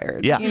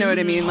desired. You know what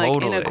I mean?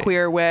 Like in a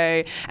queer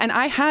way. And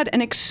I had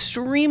an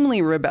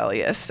extremely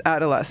rebellious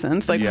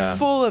adolescence, like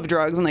full of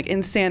drugs and like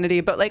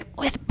insanity, but like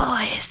with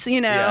boys, you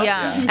know?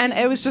 And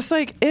it was just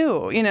like,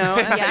 ew, you know?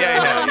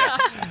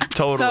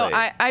 Totally. So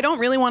I don't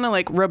really want to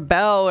like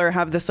rebel or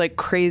have this like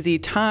crazy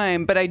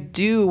time, but I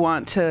do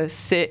want to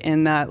sit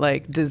in that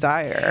like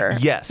desire.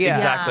 Yes,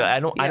 exactly. I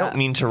don't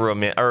mean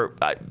to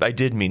I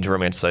did mean to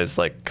romanticize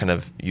like kind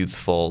of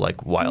youthful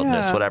like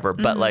wildness, whatever.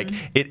 But like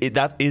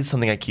that is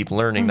something I keep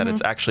learning, that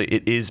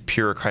it is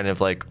pure kind of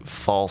like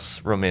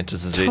false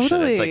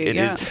romanticization. It's like it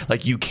is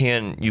like you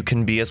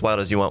can be as wild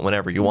as you want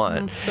whenever you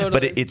want.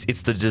 But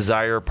it's the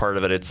desire part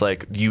of it. It's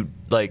like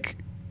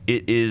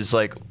it is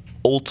like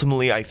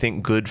ultimately I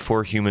think good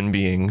for human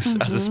beings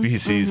as a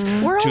species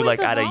to like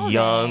at a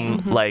young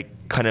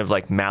like kind of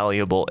like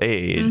malleable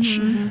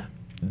age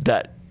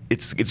that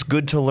it's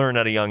good to learn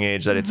at a young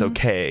age that it's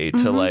okay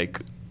to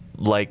like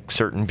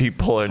certain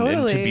people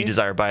and to be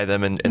desired by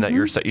them and that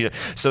you're so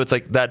it's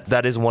like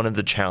that is one of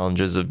the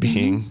challenges of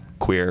being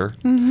queer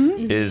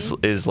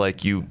is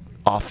like you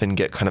often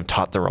get kind of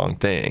taught the wrong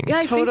thing.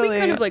 I think we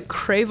kind of like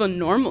crave a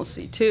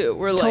normalcy too.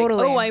 We're like,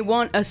 oh, I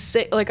want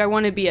I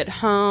want to be at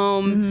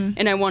home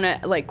and I want to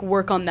like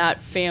work on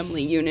that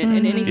family unit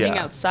and anything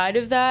outside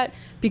of that.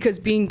 Because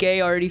being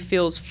gay already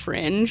feels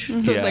fringe,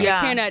 so it's like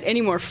I can't add any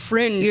more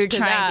fringe. You're to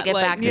trying that. to get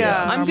like, back to this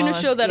I'm going to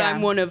show that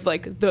I'm one of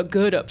like the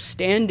good,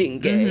 upstanding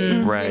gays,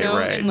 you know,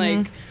 and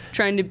like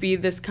trying to be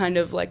this kind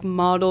of like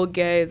model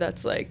gay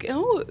that's like,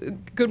 oh,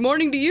 good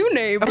morning to you,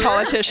 neighbor, a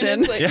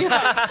politician. Like,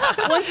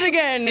 once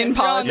again, in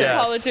John the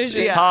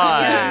politician.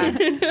 Hi.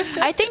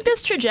 I think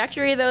this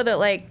trajectory though that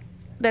like.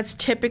 That's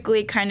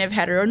typically kind of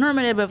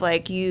heteronormative of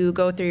like you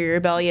go through your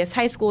rebellious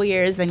high school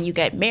years, then you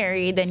get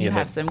married, then you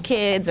have some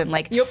kids and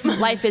like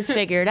life is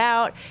figured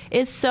out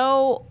is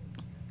so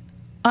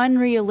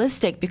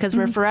unrealistic because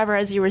we're forever,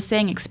 as you were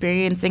saying,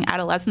 experiencing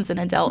adolescence and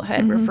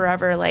adulthood. We're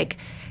forever like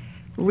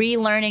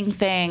relearning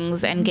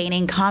things and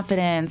gaining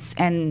confidence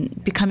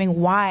and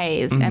becoming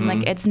wise. And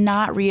like it's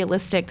not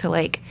realistic to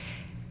like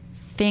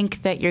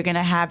think that you're going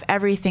to have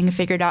everything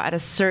figured out at a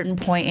certain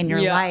point in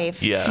your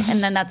life.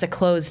 And then that's a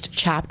closed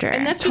chapter.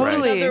 And that's just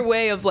another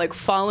way of like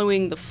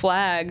following the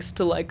flags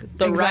to like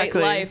the right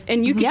life.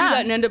 And you can do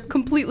that and end up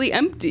completely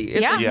empty.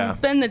 If you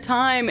spend the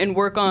time and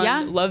work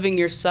on loving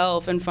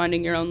yourself and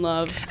finding your own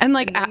love. And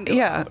like,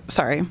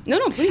 sorry.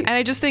 No, please. And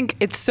I just think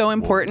it's so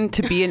important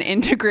to be an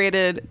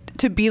integrated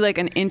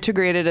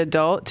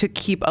adult, to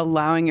keep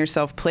allowing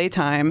yourself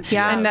playtime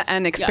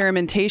and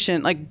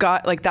experimentation. Like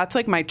that's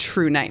like my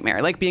true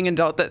nightmare. Like being an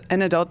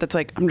adult that's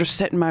like, I'm just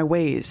set in my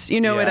ways.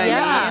 You know what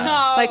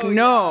I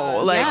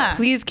mean?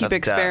 Please keep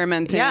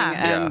experimenting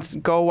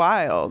and go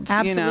wild.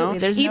 Absolutely. You know?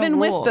 There's even no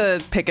with rules.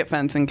 the picket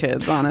fence and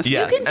kids, honestly.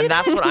 Yes, and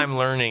that's what I'm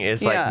learning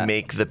is like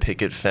make the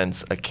picket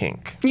fence a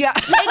kink. Yeah.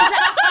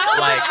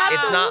 Like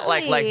it's not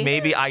like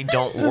maybe I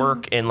don't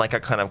work in like a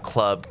kind of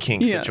club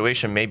kink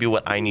situation. Maybe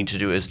what I need to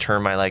do is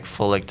turn my like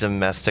full like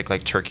domestic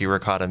like turkey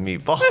ricotta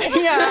meatball.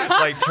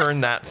 Like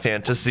turn that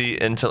fantasy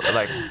into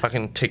like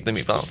fucking take the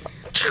meatball.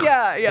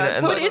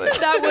 But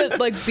isn't that what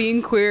like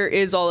being queer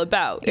is all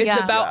about? It's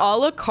about a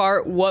la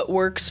carte what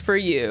works for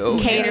you.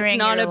 Catering and it's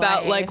not your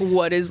about life. like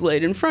what is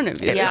laid in front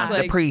of you. It's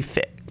like, the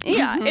prefix.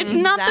 Yeah, it's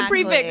not the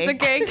prefix,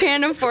 okay?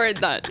 Can't afford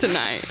that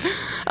tonight.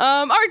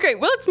 All right, great.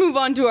 Well, let's move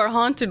on to our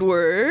haunted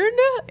word.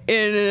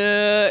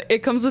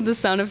 It comes with the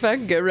sound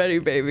effect. Get ready,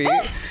 baby.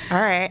 All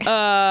right.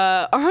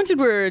 Our haunted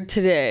word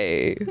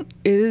today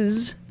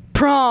is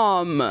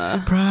prom.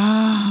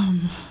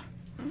 Prom.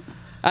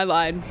 I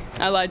lied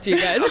to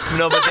you guys.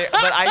 No, but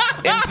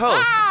in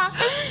post.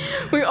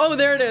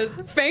 There it is.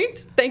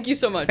 Faint? Thank you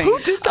so much. Who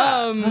did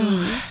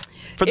that?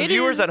 For the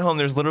viewers at home,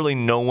 there's literally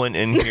no one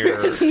in here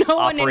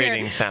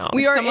operating sound.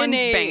 We are Someone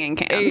in banging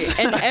cans.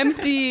 an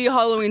empty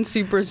Halloween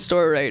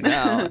superstore right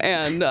now,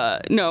 and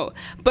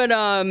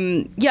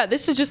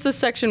this is just the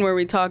section where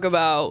we talk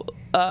about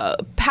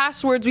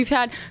past words. We've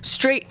had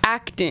straight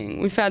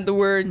acting. We've had the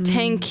word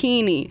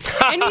tankini.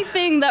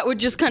 Anything that would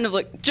just kind of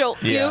like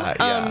jolt you.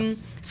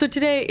 So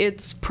today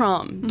it's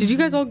prom. Did you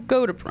guys all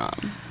go to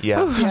prom?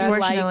 Yeah.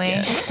 Unfortunately.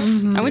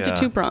 I went to Yeah.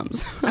 2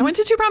 proms. I went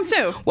to 2 proms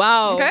too.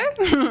 Wow. Okay.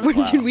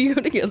 Did we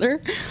go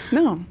together?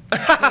 No.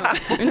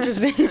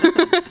 Interesting.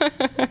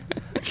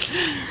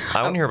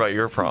 I want to hear about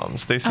your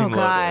proms. They seem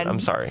God. loaded. I'm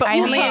sorry. But I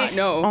only mean-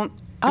 No.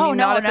 Oh, not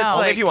no, if it's no.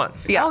 Only like, if you want.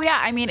 Yeah. Oh, yeah.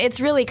 I mean, it's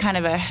really kind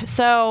of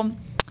so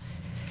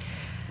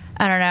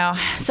I don't know.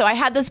 So I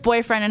had this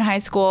boyfriend in high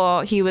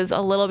school. He was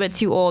a little bit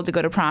too old to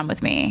go to prom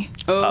with me.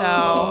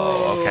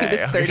 Oh, okay. He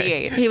was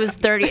 38. He was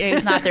 30. He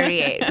was not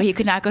 38, but he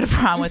could not go to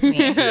prom with me.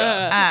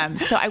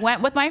 So I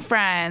went with my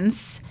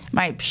friends,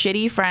 my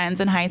shitty friends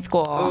in high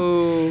school.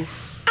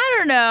 Oof. I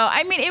don't know.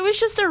 I mean, it was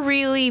just a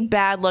really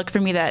bad look for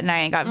me that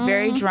night. I got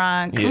very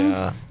drunk.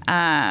 Yeah.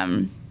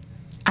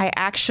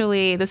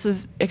 This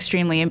is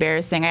extremely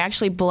embarrassing. I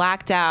actually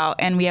blacked out,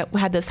 and we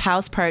had this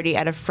house party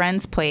at a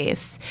friend's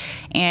place.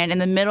 And in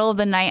the middle of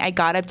the night, I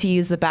got up to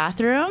use the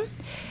bathroom,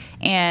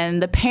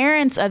 and the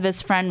parents of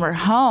this friend were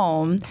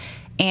home,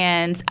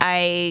 and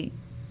I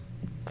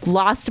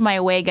lost my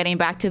way getting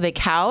back to the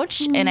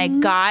couch, and I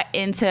got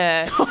into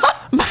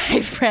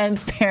my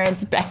friend's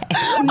parents' bed.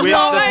 With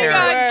Oh the my parents.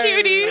 God,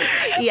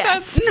 cutie.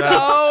 Yes. That's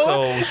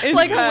so sweet.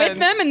 Like with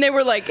them, and they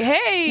were like,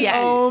 "Hey."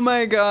 Yes. Oh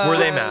my God. Were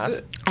they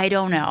mad? I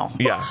don't know.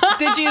 Yeah.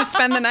 Did you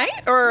spend the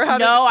night or how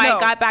No, did I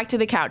got back to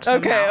the couch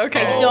somehow.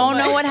 Okay. I Oh don't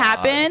know my what God.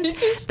 happened.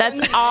 Did you spend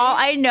That's all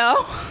I know.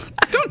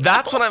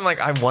 That's when I'm like,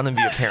 I want to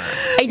be a parent.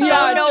 I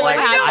don't know what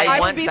I know. happened. I would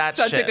want be that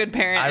such a shit. good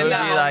parent I in would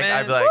that be like, moment.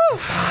 I'd be like,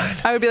 it's fine.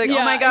 I would be like, oh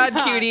Yeah, my God,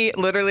 yeah. cutie,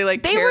 literally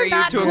like They were carry you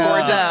not to a cool,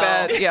 gorgeous though.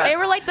 bed. Yeah. They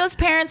were like those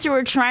parents who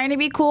were trying to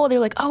be cool. They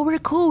were like, oh, we're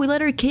cool. We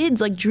let our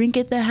kids like drink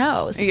at the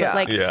house. Yeah. But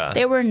like Yeah.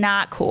 they were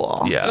not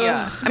cool. Yeah.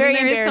 Yeah, Very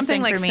there is something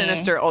embarrassing like for me.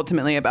 sinister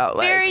ultimately about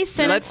like Very let's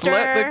let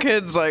sinister. the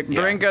kids like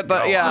Yeah. drink at the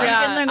Go yeah. on.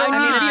 Yeah. in the I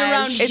mean, garage. be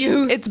around It's,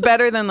 youth. it's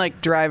better than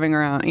like driving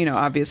around,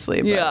 obviously.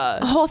 But Yeah.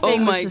 The whole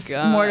thing Oh was my just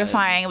God.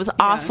 mortifying. It was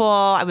awful.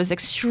 I was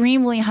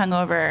extremely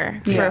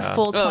hungover for a Yeah.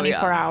 full Oh,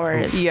 24 yeah.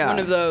 hours. Yeah. One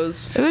of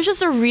those. It was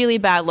just a really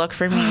bad look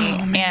for me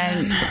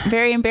and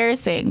very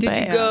embarrassing. Did but,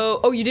 you go?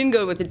 Oh, you didn't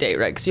go with the date,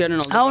 right? Because you had an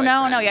older Oh,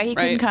 no, boyfriend, no. Yeah, he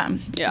couldn't right?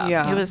 come. Yeah.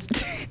 Yeah. He was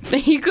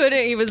He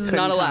couldn't. He was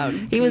not allowed.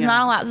 he was Yeah.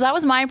 not allowed. So that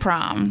was my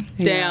prom.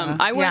 Damn. Yeah.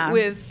 I went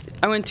Yeah.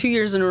 I went 2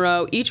 years in a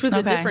row, each with a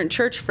Okay. different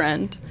church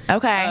friend.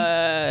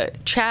 Okay.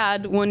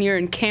 Chad 1 year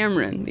and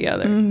Cameron the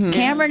other.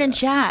 Cameron and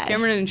Chad.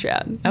 Cameron and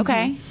Chad.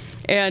 Okay.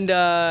 And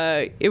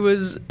it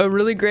was a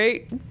really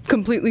great,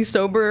 completely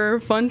sober,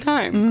 fun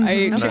time. I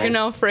ate chicken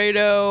Nice.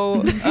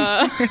 Alfredo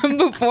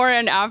before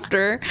and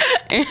after.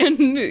 And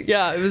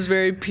yeah, it was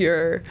very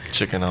pure.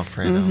 Chicken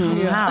Alfredo.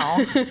 Wow.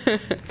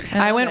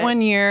 I went it.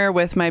 1 year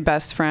with my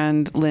best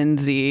friend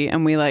Lindsay,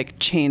 and we like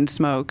chain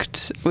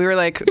smoked. We were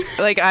like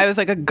I was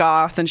like a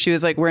goth, and she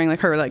was like wearing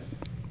like her like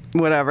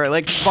whatever,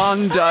 like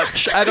Von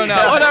Dutch, I don't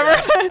know, whatever.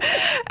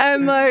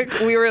 And like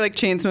we were like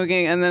chain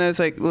smoking, and then it was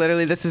like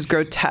literally this is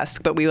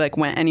grotesque, but we like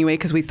went anyway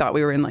because we thought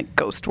we were in like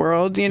Ghost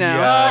World, Yes.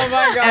 Oh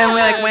my God. And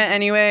we like went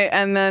anyway,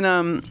 and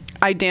then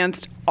I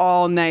danced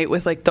all night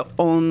with like the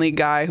only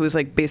guy who was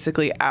like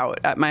basically out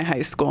at my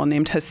high school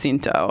named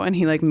Jacinto, and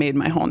he like made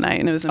my whole night,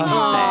 and it was amazing.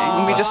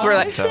 And we just were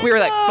like Jacinto.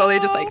 fully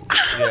just like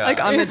Yeah.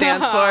 like on the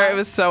dance floor. It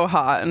was so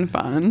hot and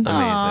fun.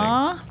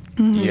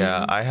 Amazing.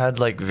 Yeah, I had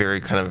like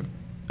very kind of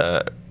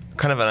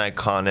an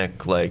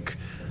iconic like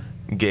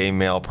gay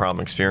male prom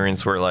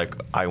experience where like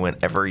I went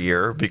every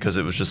year because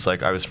it was just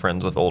like I was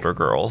friends with older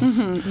girls.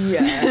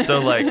 Yeah. So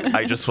like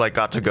I just like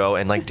got to go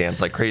and like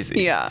dance like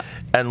crazy. Yeah.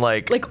 And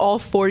like Like all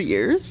 4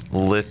 years?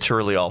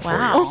 literally all 4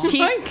 Wow.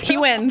 years. He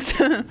wins.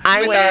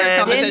 I win.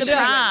 Did the competition.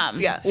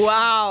 prom. Yeah.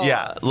 Wow.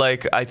 Yeah,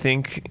 like I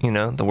think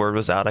the word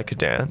was out I could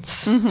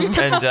dance,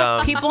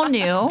 and People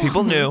knew.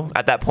 people knew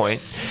at that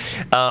point.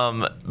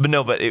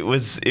 But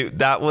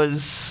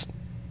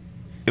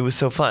it was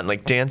so fun.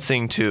 Like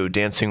dancing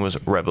was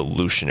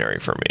revolutionary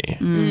for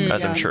me,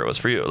 as I'm sure it was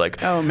for you.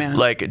 Like, Oh, man.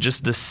 like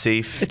just the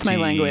safety. It's my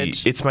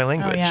language. It's my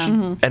language,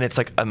 yeah. and it's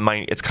like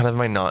it's kind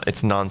of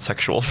it's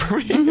non-sexual for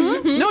me.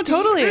 No,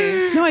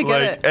 totally. No, I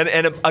get Like, it.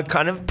 and a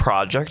kind of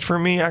project for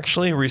me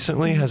actually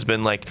recently has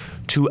been like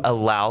to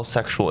allow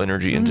sexual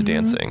energy into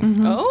dancing.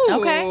 Oh.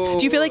 Okay.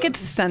 Do you feel like it's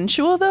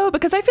sensual though?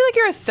 Because I feel like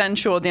you're a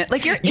sensual dancer.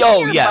 Like you're in Yo,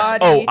 your yes.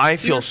 body. Oh, I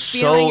feel you're so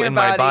feeling your in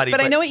my body, But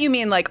I but know what you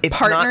mean. Like It's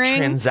partnering.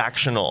 not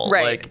transactional.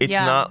 Right. Like it's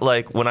Yeah. not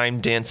like when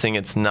I'm dancing,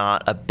 it's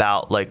not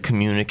about like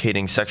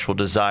communicating sexual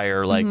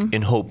desire, like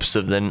in hopes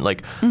of then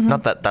like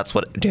not that that's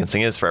what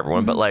dancing is for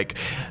everyone, but like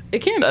It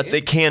can be.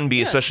 it can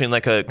be, especially in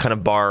like a kind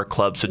of bar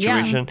club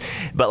situation.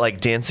 But like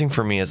dancing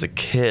for me as a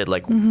kid,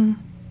 like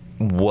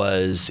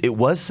was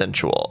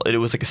sensual. It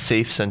was like a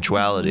safe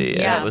sensuality, and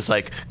Yes. it was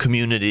like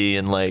community,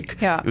 and like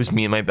Yeah. it was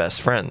me and my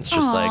best friends,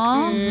 just like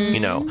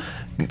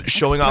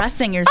showing off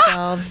Expressing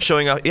yourselves.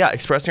 showing off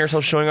expressing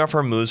ourselves, showing off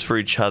our moves for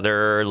each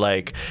other,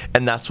 like,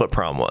 and that's what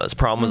prom was.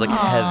 Prom was like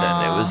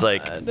heaven. It was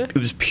like it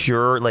was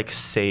pure like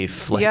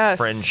safe like Yes.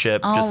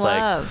 friendship, All just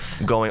love.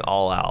 like going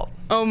all out.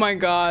 Oh my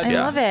God. I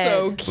love it.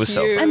 So With cute.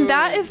 Sophie. And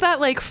that is that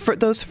like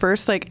those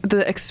first like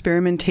the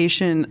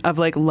experimentation of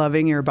like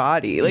loving your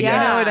body, like you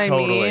know what I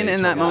Totally, mean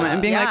in that totally. moment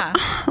and being Yeah. like,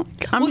 oh,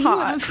 I'm You know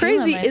hot. what's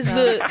crazy feeling is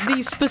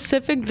the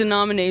specific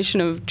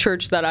denomination of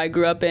church that I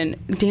grew up in.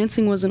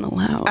 Dancing wasn't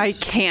allowed. I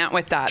can't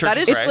with that. Church That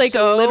of is it's Christ? like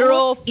so a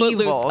literal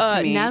footloose evil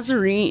to me.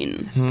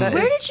 Nazarene. That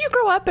Where is- did you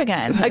grow up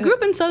again? I grew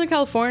up in Southern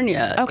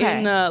California. Okay.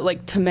 In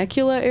like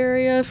Temecula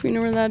area, if you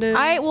know where that is.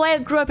 I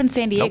grew up in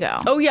San Diego.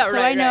 Oh yeah, so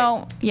right. I know.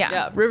 right. Yeah.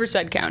 Yeah,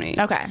 Riverside County.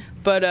 Okay.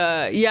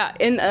 But yeah,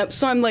 and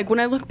so I'm like, when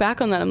I look back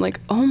on that, I'm like,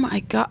 oh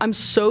my God, I'm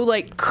so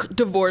like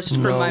divorced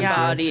from my Yeah.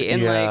 body,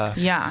 and Yeah.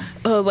 Yeah.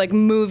 like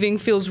moving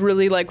feels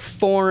really like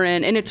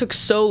foreign, and it took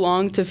so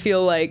long to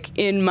feel like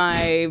in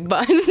my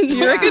body.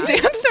 You're a good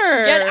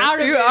dancer. Get out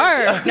of you here.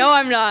 are. No,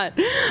 I'm not.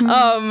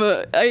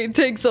 It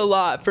takes a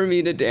lot for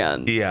me to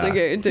dance. Yeah.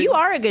 Okay, it takes- You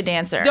are a good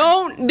dancer.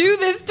 Don't do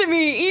this to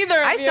me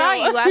either. I saw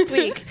you last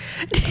week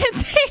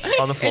dancing.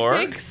 On the floor?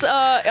 It takes.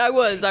 I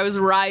was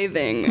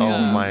writhing. Oh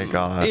my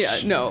gosh. Yeah,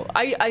 no,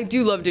 I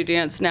do love to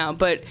dance now,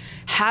 but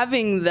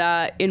having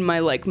that in my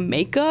like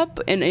makeup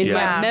and in Yeah.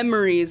 my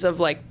memories of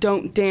like,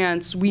 don't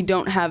dance, we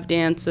don't have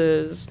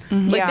dances.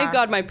 Like, Yeah. thank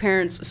God my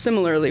parents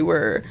similarly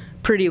were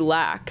pretty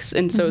lax,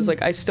 and so it was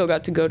like I still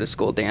got to go to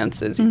school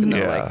dances, even though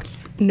Yeah. like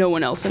no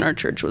one else in our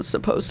church was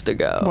supposed to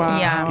go. Wow.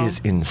 Yeah.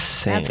 Is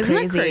insane. That's Isn't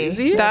that crazy.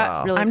 crazy?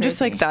 That really I'm just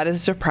crazy. like that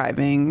is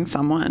depriving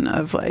someone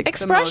of like the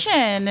Expression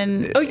most-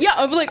 and Oh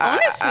yeah, of like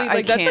honestly, I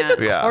like that's like can't.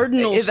 a Yeah.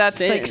 cardinal That's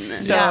sin. like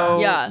so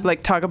Yeah.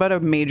 like talk about a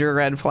major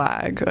red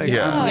flag. Like,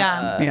 Yeah.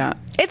 yeah. yeah.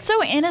 It's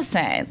so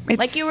innocent. It's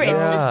like you were.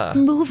 It's so- just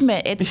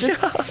movement. It's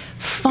just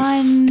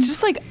fun. It's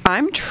just like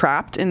I'm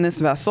trapped in this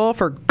vessel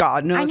for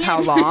God knows mean-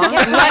 how long.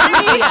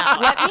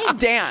 Let me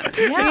dance.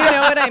 You know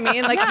what I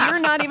mean? Like you're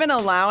not even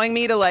allowing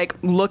me to like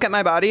look at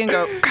my body and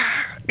go,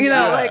 you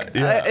know, Yeah, like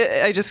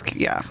yeah. I just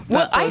Well,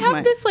 that I blows have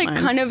my this like mind.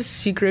 kind of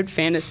secret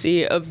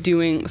fantasy of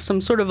doing some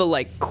sort of a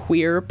like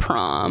queer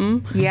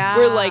prom. Yeah.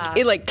 Where like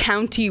it like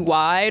county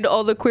wide,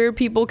 all the queer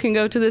people can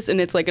go to this, and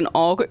it's like an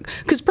all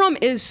because prom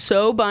is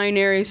so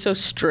binary, so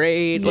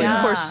straight, like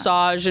Yeah.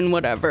 corsage and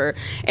whatever.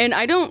 And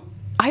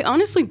I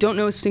honestly don't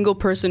know a single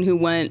person who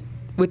went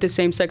with the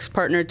same sex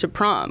partner to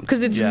prom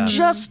because it's Yeah.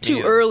 just too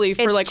Yeah. early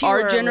for It's like too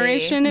our early.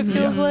 generation. It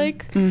feels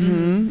like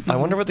I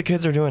wonder what the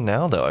kids are doing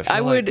now, though. I feel I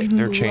like would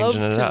they're love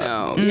changing it to up.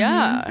 know.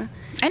 Yeah.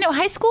 I know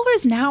high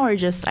schoolers now are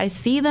just. I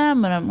see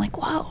them and I'm like,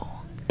 whoa.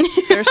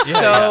 They're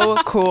so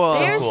cool.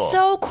 They're cool.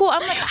 so cool.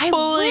 I'm like, I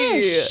Fully.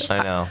 wish.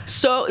 I know.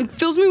 So it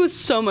fills me with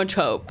so much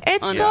hope.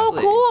 It's so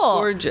honestly. cool.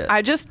 Gorgeous.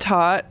 I just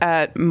taught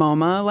at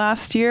MoMA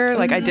last year.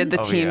 Like I did the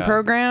Oh, teen yeah.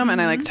 program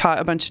and I like taught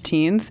a bunch of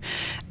teens.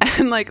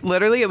 And like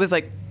literally it was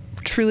like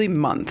truly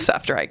months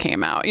after I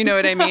came out. You know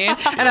what I mean?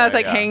 And I was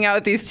like yeah. hanging out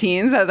with these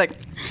teens. I was like,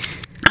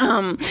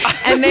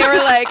 and they were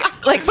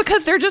like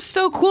because they're just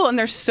so cool and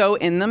they're so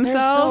in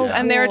themselves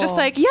and they were just cool.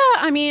 like, yeah,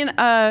 I mean,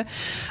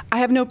 I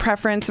have no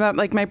preference about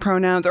like my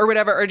pronouns or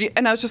whatever.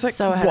 And I was just like,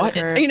 So ahead of what?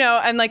 her. You know,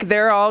 and like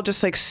they're all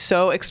just like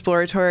so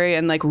exploratory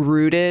and like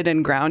rooted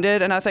and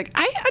grounded. And I was like,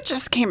 I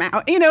just came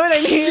out. You know what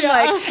I mean?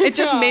 Like it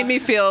just made me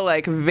feel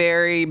like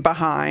very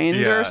behind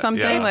Yeah, or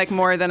something, yeah. like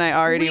more than I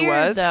already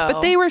Weird, was. though.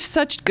 But they were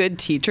such good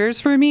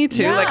teachers for me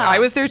too. Yeah. Like I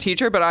was their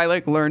teacher, but I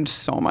like learned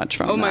so much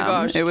from Oh my them.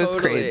 gosh, It was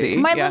totally. crazy.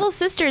 My Yeah. little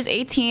sister is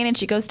 18 and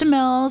she goes to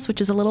Mills, which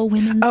is a little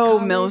women's Oh,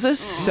 college. Mills is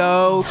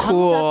so Tucked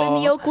cool. up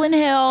in the Oakland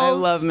Hills. I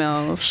love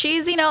Mills.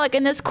 She's, you know, like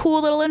in this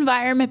cool little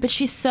environment, but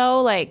she's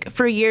so like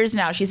for years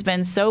now, she's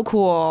been so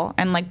cool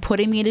and like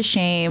putting me to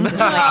shame. Just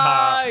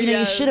like, you know,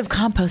 you should have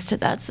composted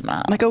that,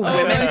 Simone. Like a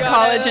women's God,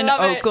 college I in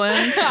love it.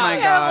 Oakland. Oh my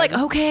yeah, god. I'm like,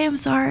 okay, I'm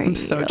sorry. I'm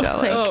so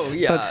jealous. Oh,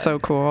 yeah. That's so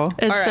cool.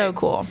 It's All so right.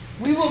 cool.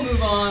 We will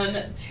move on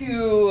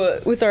to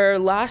with our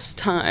last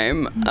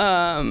time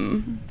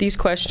these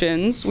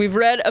questions. We've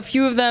read a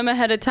few of them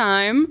ahead of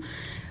time.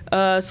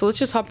 So let's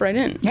just hop right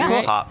in. Yeah. all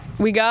right? Hop.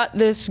 We got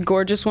this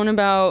gorgeous one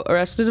about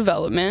Arrested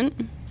Development.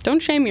 Don't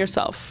shame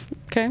yourself,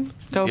 okay?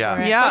 Go Yeah.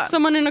 for it. Yeah. Fuck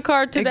someone in a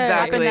car today.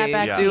 Exactly. that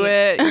back Do seat.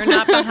 it. You're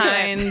not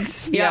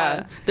behind.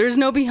 Yeah. There's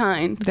no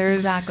behind. There's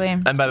Exactly.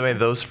 And by the way,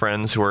 those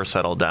friends who are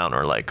settled down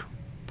are like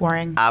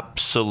Boring.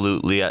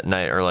 absolutely at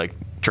night are like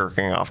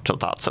jerking off to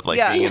thoughts of like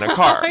Yeah. being in a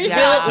car. Yeah.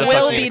 Will, Just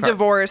will like being be in a car.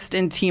 divorced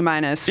in T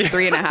minus 3.5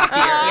 years.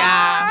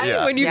 Yeah.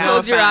 Yeah. When you Yeah.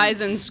 close No your offense.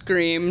 eyes and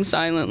scream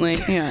silently.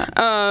 Yeah.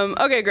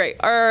 Okay, great.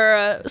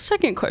 Our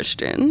second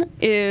question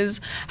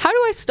is, how do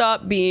I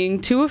stop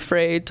being too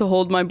afraid to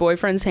hold my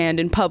boyfriend's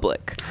hand in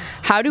public?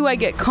 How do I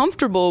get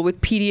comfortable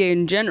with PDA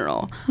in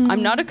general?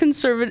 I'm not a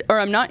conservative, or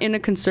I'm not in a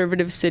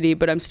conservative city,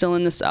 but I'm still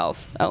in the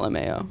South.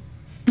 LMAO.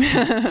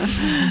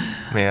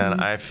 Man,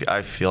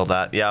 I feel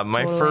that. Yeah,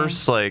 my Totally.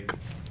 first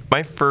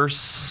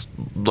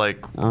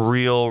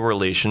real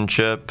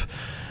relationship,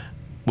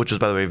 which was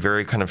by the way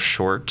very kind of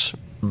short,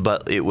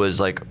 but it was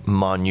like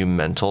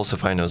monumental.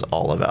 Sophia knows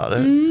all about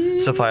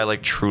it. Sophia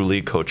like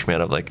truly coached me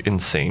out of like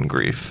insane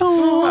grief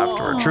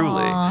afterward.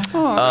 Truly. Oh,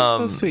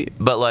 that's so sweet.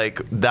 But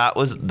like that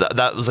was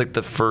like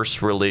the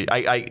first really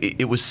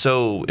it was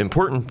so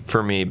important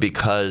for me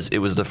because it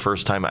was the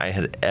first time I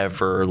had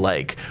ever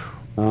like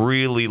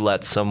really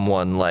let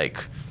someone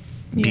like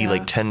be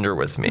like tender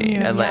with me,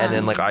 and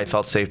then like I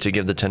felt safe to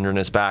give the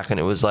tenderness back, and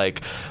it was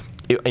like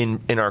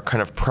in our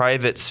kind of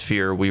private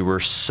sphere we were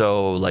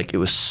so like it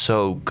was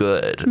so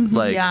good,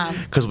 like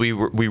because we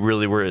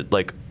really were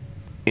like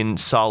in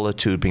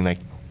solitude being like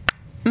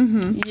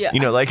you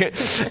know, like,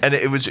 and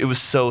it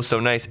was so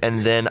nice.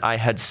 And then I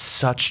had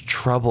such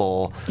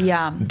trouble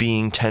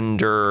being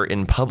tender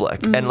in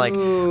public, and like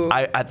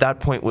I at that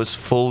point was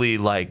fully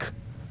like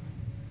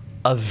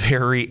a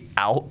very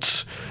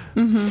out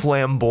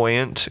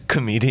flamboyant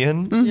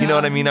comedian. You know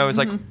what I mean? I was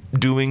like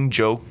doing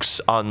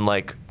jokes on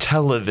like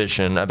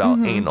television about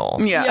anal.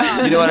 You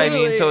know what I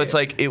mean? So it's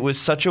like it was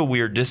such a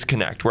weird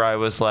disconnect where I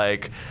was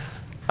like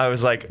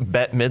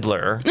Bette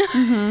Midler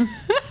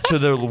to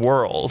the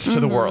world.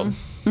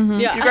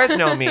 You guys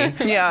know me.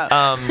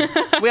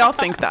 We all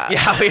think that.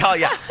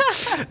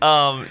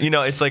 You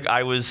know, it's like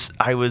I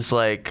was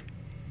like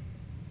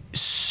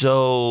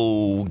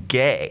so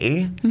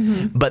gay,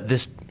 but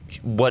this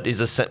what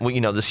is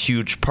you know, this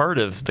huge part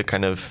of the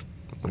kind of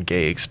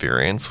gay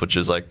experience, which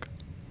is like,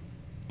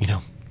 you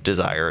know,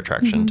 desire,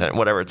 attraction,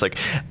 whatever. It's like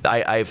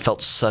I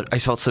felt so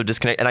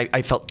disconnected, and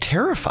I felt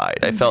terrified.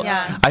 I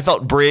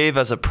felt brave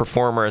as a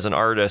performer, as an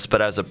artist,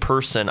 but as a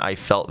person, I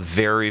felt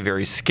very,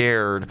 very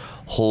scared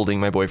holding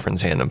my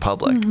boyfriend's hand in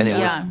public, and it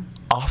was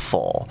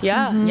awful.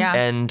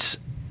 And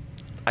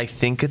I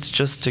think it's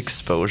just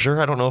exposure.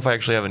 I don't know if I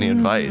actually have any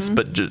advice,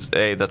 but just,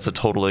 that's a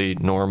totally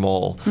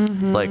normal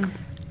like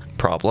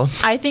problem.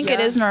 I think it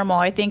is normal.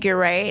 I think you're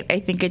right. I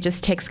think it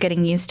just takes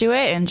getting used to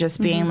it and just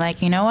being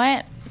like, you know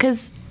what?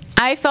 Because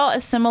I felt a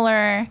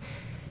similar.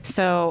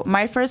 So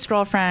my first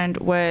girlfriend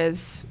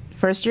was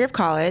first year of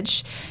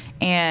college,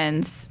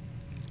 and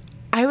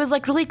I was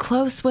like really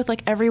close with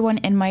like everyone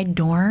in my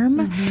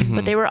dorm,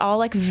 but they were all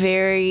like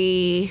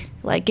very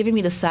like giving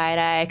me the side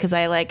eye because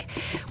I like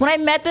when I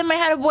met them I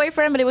had a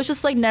boyfriend, but it was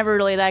just like never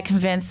really that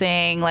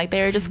convincing. Like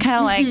they were just kind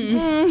of like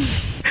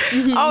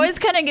always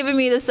kind of giving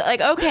me this like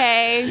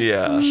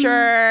okay,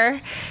 sure,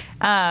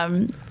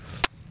 and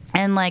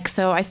like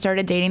so I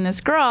started dating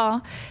this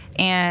girl.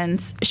 And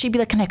she'd be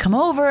like, can I come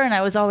over? And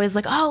I was always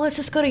like, oh, let's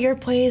just go to your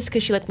place.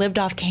 Because she like lived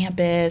off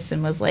campus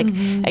and was like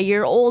a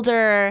year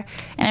older.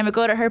 And I would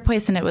go to her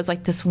place and it was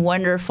like this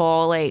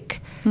wonderful, like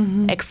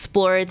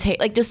explorative,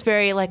 like just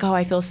very like, oh,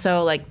 I feel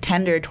so like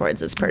tender towards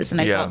this person.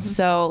 I felt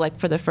so like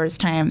for the first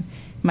time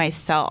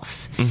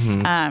myself.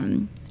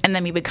 And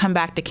then we would come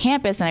back to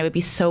campus and I would be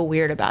so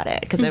weird about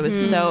it because I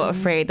was so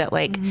afraid that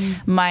like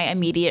my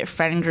immediate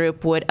friend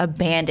group would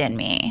abandon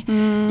me.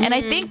 And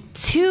I think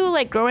too,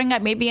 like growing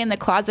up maybe in the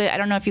closet, I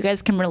don't know if you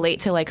guys can relate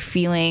to like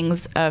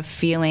feelings of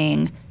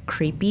feeling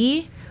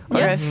creepy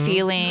or a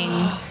feeling...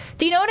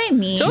 Do you know what I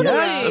mean? Totally.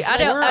 Yes,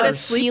 at a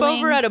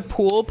sleepover, at a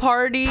pool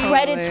party.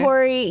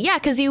 Predatory. Yeah,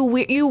 because you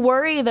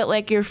worry that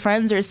like your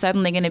friends are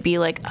suddenly going to be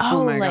like,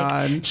 oh my like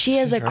God. She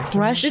has a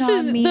crush on me.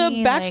 This is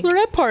the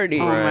bachelorette party.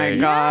 Oh my God.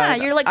 Yeah,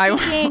 you're like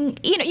thinking,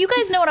 you know, you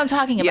guys know what I'm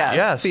talking about.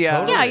 Yes,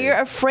 totally. Yeah, you're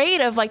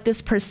afraid of like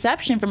this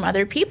perception from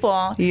other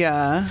people.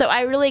 Yeah. So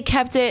I really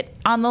kept it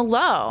on the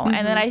low.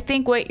 And then I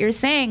think what you're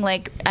saying,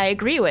 like, I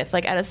agree with.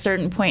 Like at a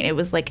certain point, it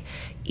was like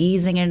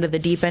easing into the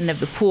deep end of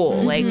the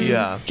pool, like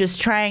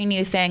just trying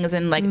new things,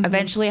 and like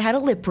eventually I had a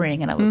lip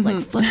ring, and I was like,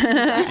 fuck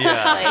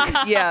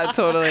like, yeah,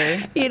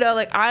 totally. You know,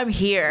 like I'm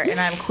here and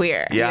I'm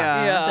queer.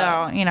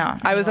 So you know,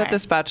 I was at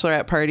this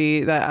bachelorette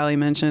party that Ally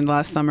mentioned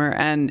last summer,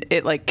 and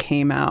it like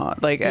came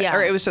out like,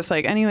 or it was just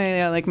like,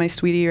 anyway, I like my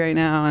sweetie right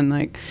now, and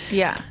like,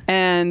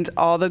 and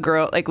all the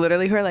girls like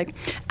literally who are like,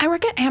 I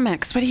work at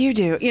Amex. What do you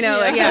do? You know,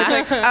 like I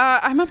was like,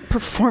 I'm a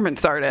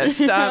performance artist.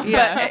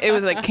 But it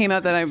was like came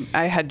out that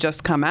I had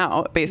just come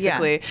out.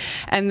 Basically,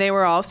 and they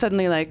were all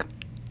suddenly like,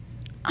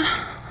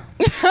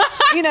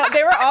 you know,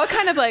 they were all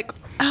kind of like,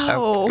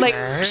 oh, like,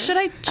 should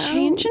I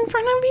change in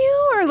front of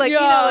you? Or like, you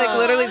know, like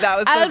literally that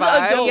was the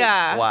vibe. Adults.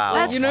 Yeah.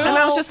 Wow. You know? And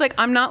I was just like,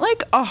 I'm not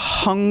like a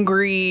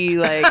hungry,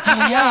 like,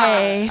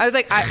 I was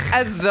like,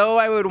 as though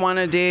I would want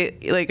to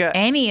date like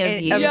any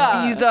of you.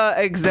 A visa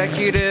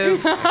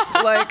executive,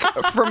 like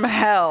from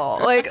hell.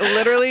 Like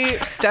literally,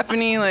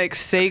 Stephanie, like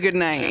say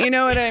goodnight. You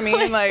know what I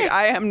mean? Like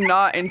I am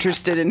not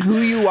interested in who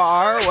you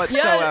are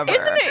whatsoever.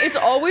 Yeah, isn't it? It's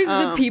always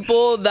the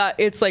people that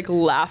it's like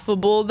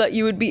laughable that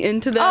you would be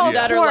into them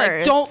that are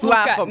like, don't look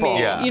at me.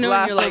 Yeah. You know,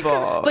 and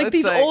you're like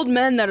these old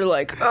men that are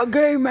like, a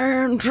gay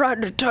man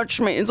tried to touch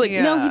me. It's like,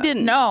 no, he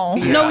didn't. No,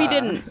 he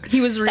didn't. He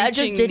was reaching. That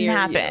just didn't near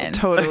happen. You.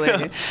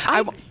 Totally.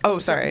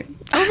 Sorry.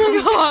 Oh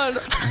my God.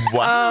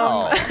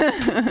 Wow.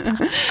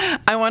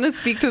 I want to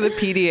speak to the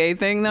PDA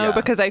thing though,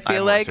 because I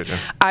feel like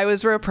I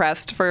was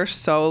repressed for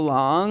so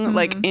long,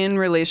 like in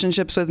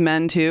relationships with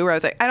men too, where I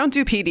was like, I don't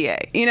do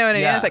PDA. You know what I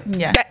mean? I was like,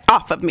 get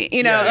off of me.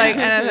 You know, like,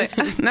 and I was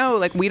like, no,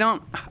 like we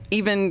don't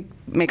even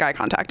make eye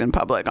contact in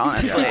public,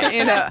 honestly.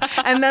 You know,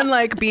 and then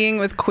like being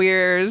with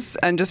queers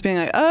and just being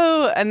like,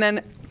 oh, and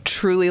then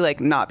truly like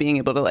not being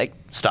able to like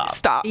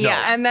stop.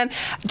 Yeah. And then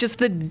just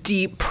the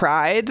deep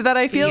pride that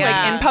I feel like in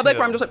Yeah. public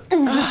where I'm just like,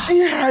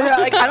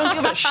 like I don't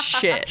give a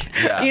shit.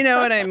 Yeah. You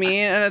know what I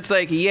mean? And it's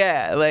like,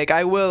 yeah, like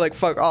I will like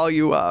fuck all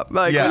you up.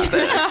 Like Yeah. with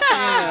this, you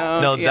know?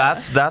 No, Yeah.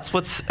 that's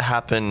what's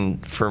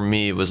happened for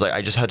me was like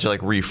I just had to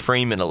like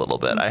reframe it a little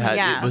bit.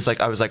 It was like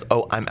I was like,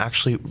 oh, I'm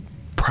actually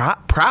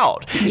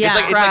proud. Yeah.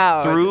 It's like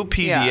Proud. through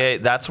PDA, Yeah.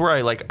 that's where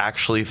I like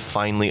actually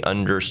finally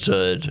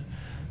understood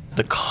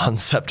the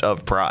concept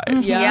of pride.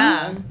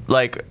 Yeah.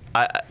 Like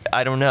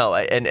I don't know,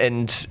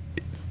 and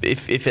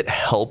if it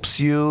helps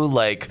you,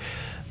 like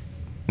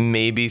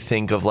maybe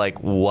think of like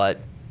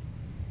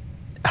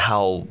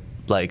how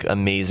like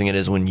amazing it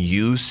is when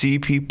you see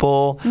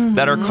people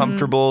that are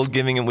comfortable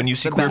giving it, when you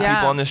see queer best.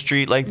 people on the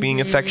street like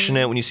being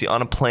affectionate, when you see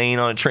on a plane,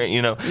 on a train,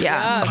 you know,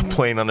 Yeah. on a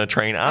plane, on a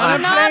train,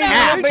 on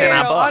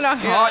a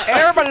hot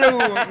air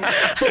balloon.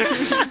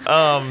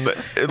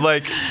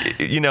 like,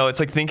 you know, it's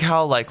like think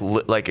how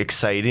like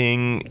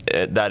exciting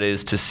that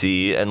is to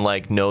see, and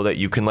like know that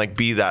you can like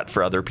be that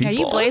for other Yeah,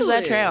 people. you blaze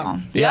that Totally. trail.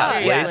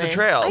 Yeah, blaze the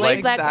trail.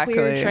 Blaze Like that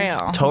queer Exactly.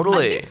 trail.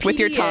 totally. With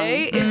your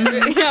PDA tongue.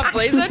 is yeah,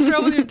 blaze that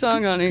trail with your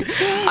tongue, honey.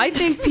 I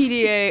think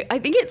PDA. I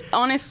think it's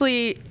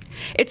honestly.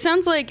 It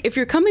sounds like if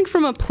you're coming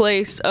from a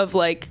place of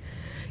like,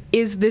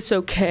 is this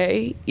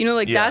okay? You know,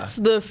 like Yeah. that's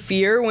the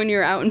fear when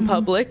you're out in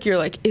public. You're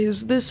like,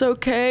 is this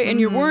okay? And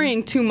you're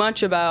worrying too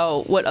much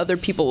about what other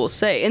people will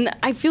say. And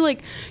I feel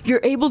like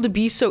you're able to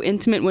be so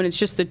intimate when it's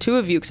just the two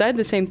of you. Because I had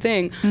the same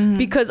thing.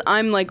 Because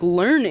I'm like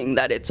learning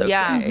that it's okay.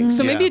 Yeah.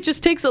 So maybe Yeah. it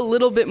just takes a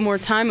little bit more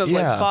time of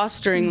Yeah. like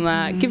fostering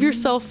that. Give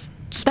yourself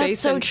space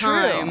so and true.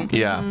 time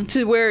Yeah.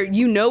 to where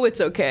you know it's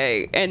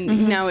okay,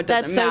 and now it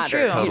doesn't That's so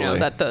matter. true. You know Totally.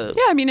 that the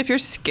Yeah, I mean, if you're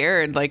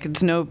scared, like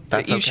it's no,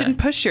 That's you okay. shouldn't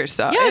push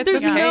yourself. yeah. It's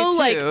There's okay no too,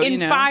 like in you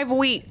know? 5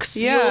 weeks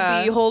Yeah.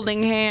 you'll be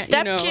holding hands.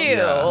 Step you know. 2.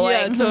 Yeah.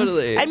 Yeah,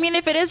 totally. I mean,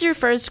 if it is your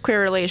first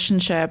queer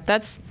relationship,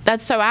 that's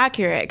so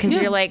accurate because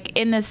Yeah. you're like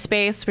in this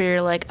space where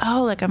you're like,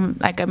 oh,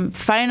 I'm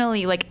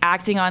finally like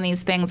acting on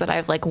these things that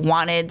I've like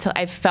wanted to.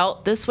 I've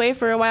felt this way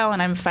for a while,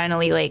 and I'm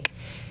finally like,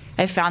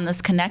 I found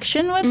this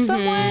connection with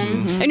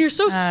someone. And you're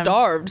so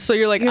starved, so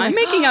you're like, I'm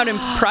making out in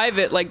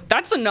private. Like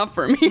that's enough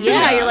for me.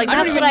 Yeah, you're like, I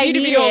don't that's even what I need to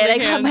be needed. holding I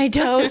got my hands.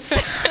 dose.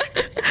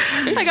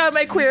 I got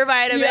my queer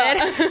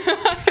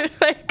vitamin.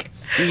 Like,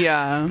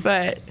 Yeah.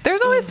 but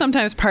There's always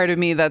sometimes part of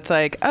me that's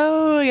like,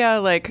 oh yeah,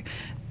 like,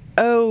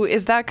 oh,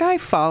 is that guy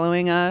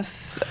following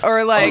us?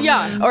 Or like,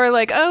 yeah. or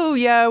like, oh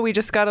yeah, we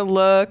just gotta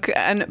look.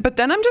 But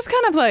then I'm just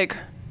kind of like,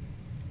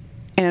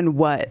 and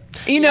what?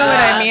 You know what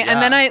I mean? Yeah.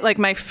 And then I like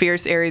my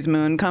fierce Aries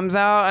moon comes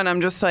out, and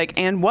I'm just like,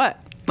 and what?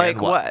 Like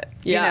And what?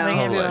 Yeah. You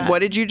know, Totally. what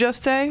did you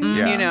just say?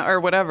 Yeah. You know, or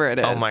whatever it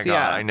is. Oh my god,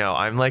 yeah. I know.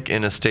 I'm like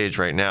in a stage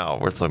right now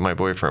with like my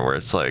boyfriend where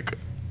it's like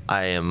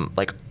I am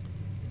like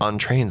on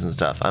trains and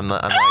stuff. I'm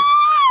like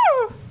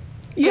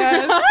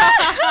Yes.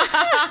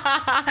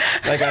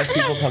 like as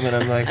people come in,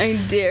 I'm like I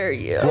dare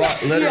you.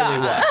 what? Literally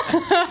Yeah.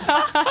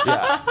 what?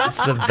 Yeah, it's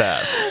the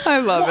best. I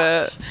love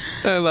it.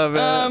 I love it.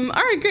 All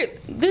right, great.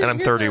 And I'm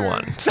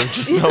 31, so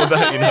just know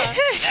that, you know,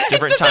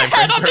 different time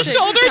frame. on the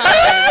shoulder.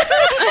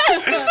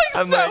 It's like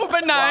I'm so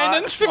like, benign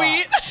and what?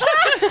 sweet.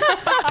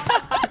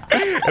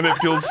 And it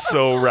feels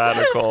so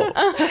radical.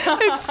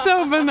 It's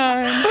so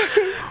benign.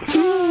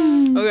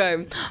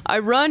 Okay, I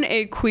run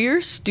a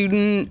queer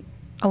student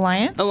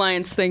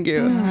alliance. Thank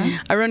you.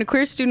 I run a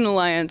queer student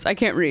alliance. I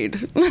can't read.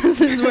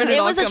 This is when it it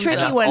all was a comes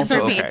tricky out. one also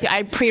for me okay. too.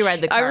 I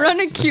pre-read the I cards. run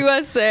a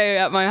QSA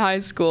at my high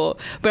school,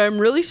 but I'm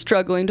really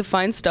struggling to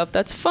find stuff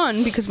that's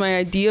fun because my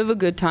idea of a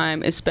good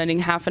time is spending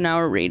half an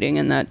hour reading,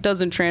 and that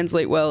doesn't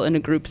translate well in a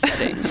group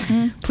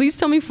setting. Please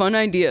tell me fun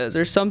ideas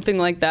or something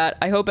like that.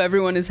 I hope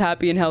everyone is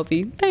happy and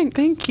healthy. Thanks.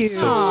 Thank you.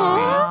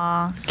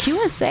 Aw.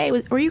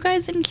 QSA. Were you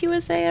guys in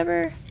QSA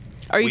ever?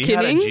 Are you We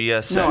kidding? had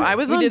a GSA. No, I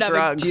was We on did have a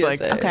drugs like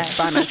GSA. Okay.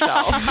 by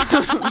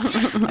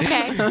myself.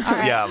 Okay. All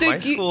right. Yeah, my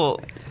Think you-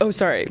 school. Oh,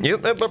 sorry.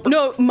 Yep.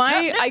 No,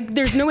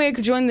 there's no way I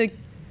could join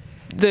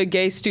the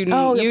gay student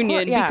Oh, of course,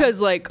 union yeah.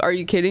 because, like, are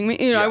you kidding me?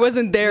 You know, I Yeah.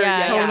 wasn't there Yeah,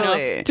 yet yeah.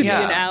 Totally. enough to Yeah.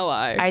 be an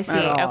ally. I see.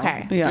 At all.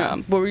 Okay. Yeah.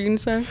 What were you gonna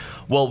say?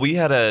 Well, we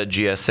had a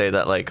GSA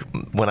that like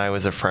when I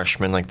was a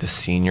freshman, like the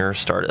senior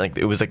started, like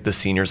it was like the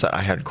seniors that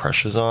I had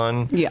crushes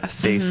on.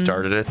 Yes. They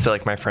started it. So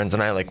like my friends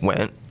and I like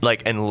went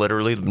like and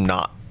literally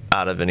not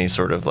out of any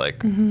sort of like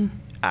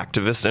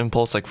activist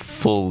impulse, like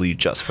fully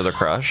just for the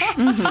crush.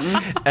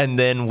 And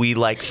then we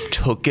like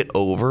took it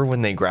over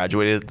when they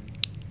graduated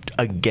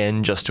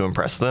again just to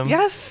impress them.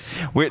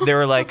 Yes. They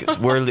were like,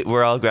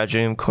 we're all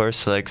graduating, of course.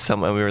 So like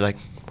and we were like,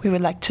 we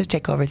would like to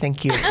take over,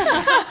 thank you.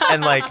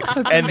 And like,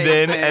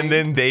 amazing.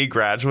 then they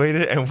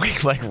graduated, and we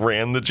like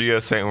ran the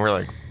GSA, and we're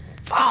like,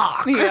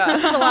 fuck. Yeah.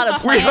 This is a lot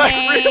of We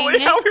planning. like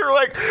really, yeah, we were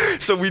like,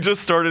 so we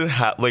just started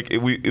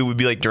it would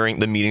be like during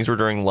the meetings were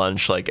during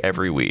lunch like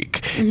every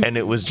week, and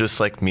it was just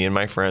like me and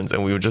my friends,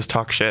 and we would just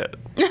talk shit.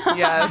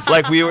 Yes.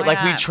 Like we were Why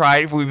like we not?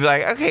 tried. We'd be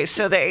like, okay,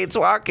 so the AIDS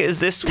walk is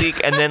this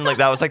week, and then like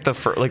that was like the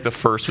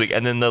first week,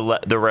 and then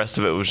the rest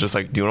of it was just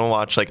like, do you want to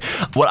watch like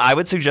what I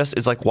would suggest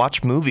is like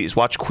watch movies,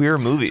 watch queer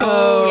movies.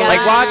 Oh, yeah.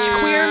 like watch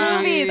queer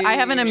movies. I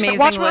have an amazing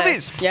Watch list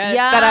movies. Yes.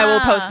 Yeah. that I will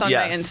post on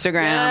my Yes.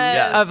 Instagram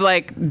Yes. of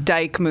like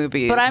dyke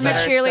movies. But I'm a that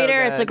are so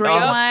cheerleader. It's a good. great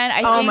one.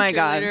 I Oh think my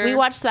God. we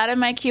watched that in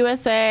my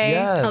QSA.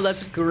 Yes. Oh,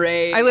 that's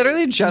great. I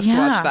literally just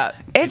watched that.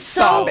 It's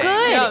so sobbing.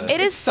 good. Yeah, it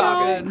is it's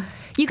so good.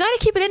 You got to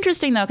keep it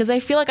interesting though, because I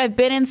feel like I've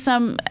been in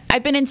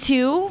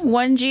two,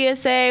 one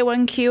GSA,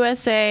 one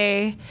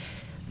QSA.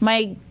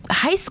 My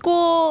high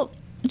school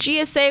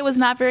GSA was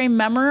not very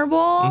memorable.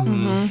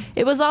 Mm-hmm.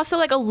 It was also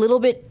like a little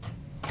bit,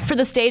 for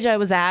the stage I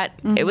was at,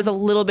 it was a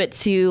little bit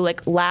too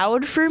like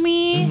loud for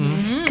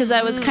me because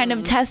I was kind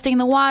of testing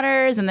the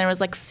waters, and there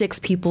was like 6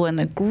 people in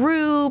the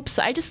groups.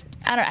 I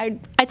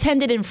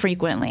attended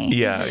infrequently.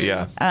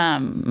 Yeah.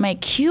 My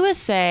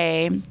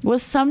QSA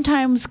was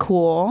sometimes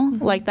cool.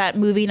 Like that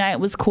movie night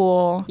was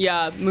cool.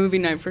 Yeah, movie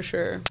night for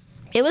sure.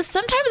 It was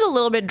sometimes a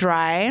little bit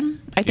dry.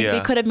 I think we Yeah.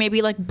 could have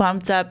maybe like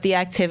bumped up the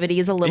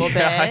activities a little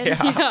bit.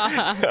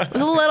 It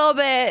was a little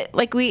bit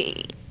like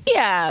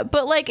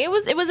but like it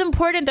was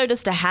important though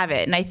just to have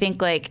it. And I think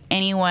like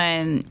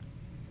anyone,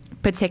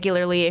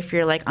 particularly if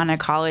you're like on a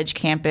college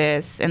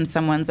campus and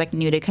someone's like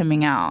new to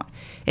coming out,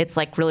 it's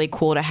like really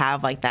cool to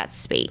have like that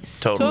space.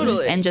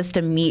 Totally. And just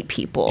to meet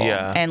people.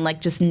 Yeah. And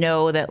like just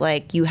know that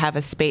like you have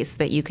a space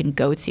that you can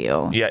go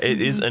to. Yeah,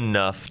 it is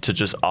enough to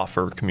just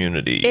offer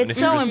community. Even It's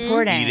if you're so just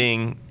important.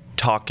 Eating,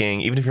 talking,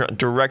 even if you're not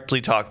directly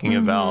talking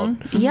about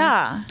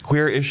Yeah.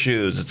 queer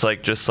issues, it's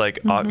like just like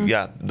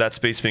that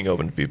space being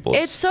open to people.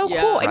 It's so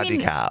Yeah. cool. I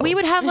mean, Radical. we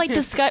would have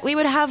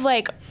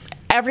like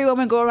everyone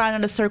would go around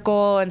in a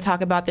circle and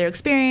talk about their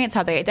experience,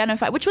 how they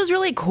identify, which was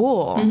really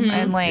cool.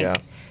 And like Yeah.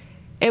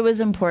 it was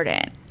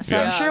important. So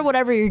Yeah. I'm sure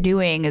whatever you're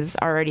doing is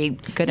already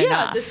good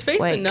enough. Yeah, the space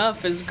Like,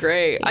 enough is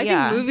great. I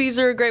Yeah. think movies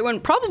are a great one.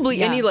 Probably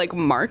Yeah. any like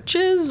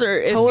marches, or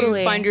if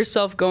Totally. you find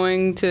yourself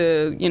going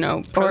to,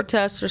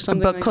 protests or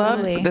something Book like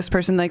club. that. This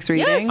person likes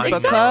reading. Yes, Book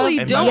exactly.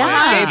 club. Don't Yeah.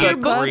 hide Gay your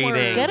book club. bookworm.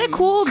 Reading. Get a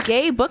cool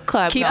gay book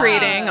club. Keep going.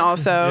 reading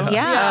also.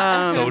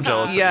 Yeah. so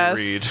jealous Yes.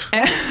 that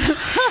you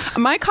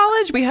read. My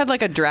college, we had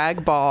like a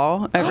drag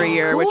ball every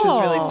year, which was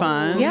really cool.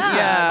 fun.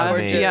 Yeah.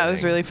 Gorgeous. Yeah, it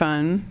was really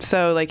fun.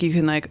 So like you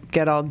can like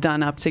get all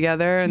done up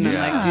together and then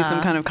like do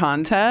some kind of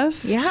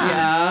contest. Yeah.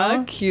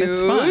 Yeah, cute.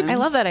 It's fun. I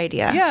love that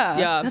idea. Yeah.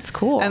 Yeah. That's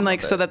cool. And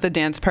like so that the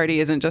dance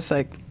party isn't just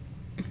like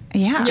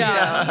yeah.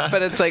 Yeah.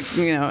 but it's like,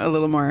 a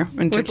little more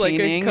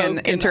entertaining Coke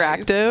and and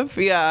interactive.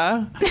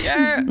 Yeah.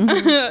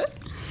 Yeah.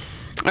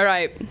 All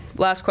right,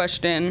 last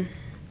question.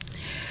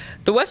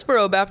 The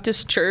Westboro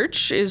Baptist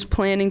Church is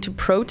planning to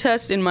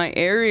protest in my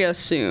area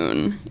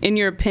soon. In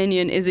your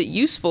opinion, is it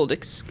useful to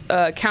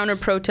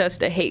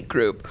counter-protest a hate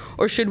group,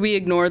 or should we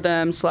ignore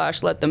them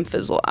 / let them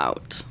fizzle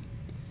out?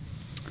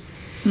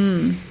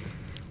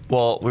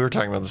 Well, we were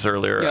talking about this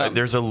earlier. Yeah.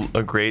 There's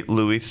a great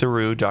Louis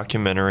Theroux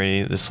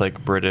documentary, this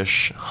like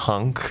British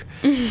hunk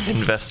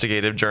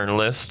investigative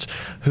journalist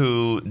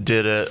who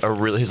did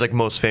his like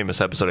most famous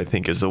episode, I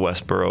think, is the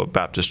Westboro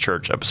Baptist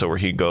Church episode where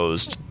he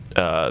goes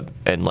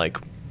and like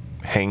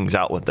hangs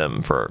out with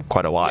them for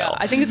quite a while. Yeah,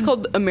 I think it's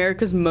called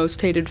America's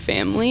Most Hated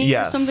Family,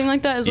 or something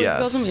like that is what he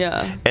calls them.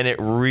 Yeah. And it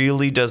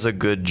really does a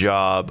good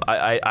job.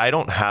 I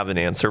don't have an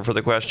answer for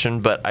the question,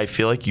 but I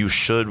feel like you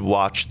should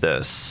watch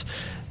this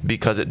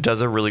because it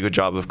does a really good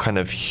job of kind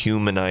of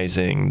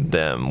humanizing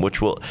them,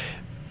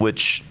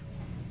 which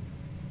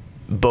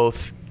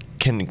both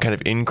can kind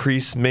of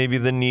increase maybe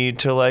the need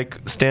to like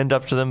stand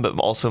up to them, but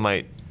also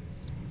might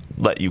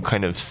let you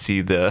kind of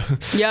see the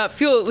Yeah,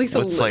 feel at least a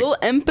What's, like- little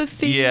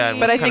empathy. Yeah,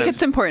 But I kind think of-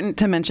 it's important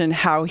to mention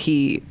how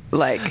he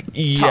like talks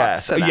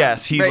Yes, to them,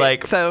 yes, he right?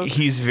 like so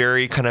he's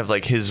very kind of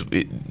like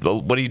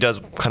what he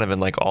does kind of in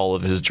like all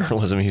of his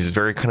journalism. He's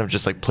very kind of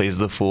just like plays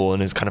the fool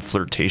and is kind of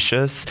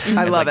flirtatious. I and,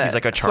 love like, it. He's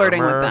like a charmer,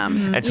 Flirting with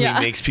them. and so Yeah.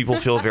 he makes people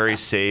feel very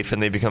safe,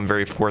 and they become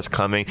very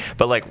forthcoming.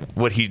 But like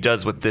what he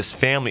does with this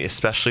family,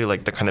 especially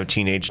like the kind of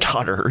teenage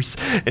daughters,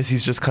 is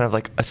he's just kind of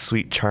like a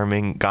sweet,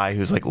 charming guy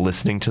who's like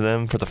listening to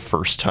them for the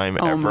first time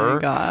Oh ever. my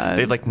God.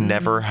 They've like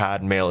never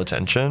had male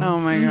attention. Oh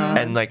my God.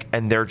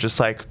 And they're just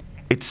like,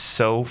 it's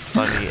so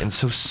funny and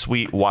so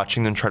sweet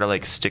watching them try to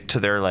like stick to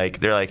their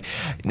like, they're like,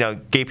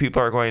 gay people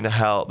are going to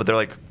hell, but they're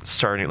like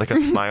starting like a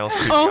smile's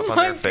creeping Oh up on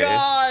my their face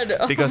God.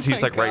 Oh because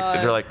he's my like right,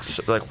 God. they're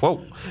like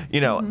whoa,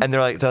 and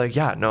they're like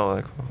yeah, no,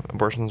 like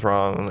abortion's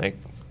wrong, and like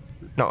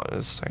no,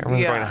 it's like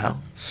everyone's going to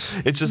hell.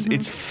 It's just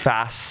it's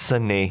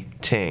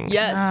fascinating.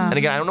 Yes. And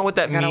again, I don't know what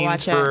that Gotta means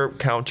watch for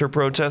counter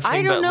protesting.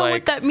 I don't but know like,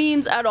 what that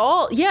means at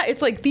all. Yeah,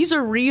 it's like these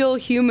are real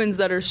humans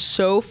that are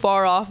so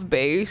far off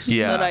base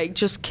Yeah. that I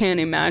just can't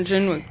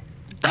imagine what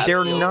that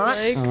they're feels not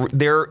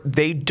like.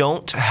 they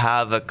don't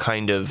have a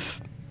kind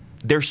of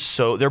their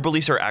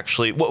beliefs are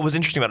actually, what was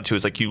interesting about it too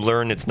is like you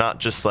learn it's not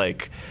just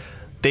like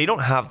they don't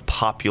have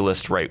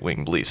populist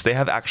right-wing beliefs. They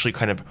have actually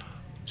kind of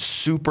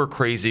super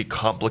crazy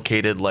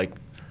complicated like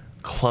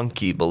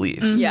clunky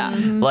beliefs. Yeah.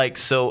 Like,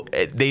 so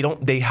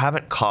they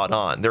haven't caught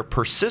on. Their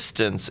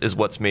persistence is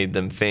what's made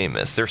them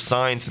famous. Their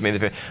science has made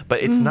them famous,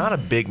 but it's not a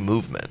big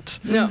movement.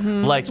 No.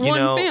 Like, It's you one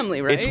know,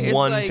 family, right? It's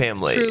one like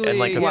family truly, and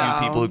like a Wow.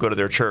 few people who go to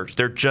their church.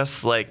 They're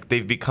just like,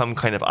 they've become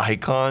kind of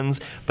icons,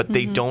 but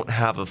they don't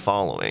have a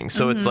following.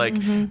 So it's like,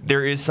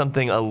 there is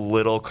something a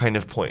little kind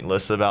of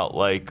pointless about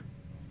like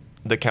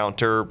the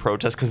counter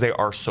protest because they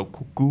are so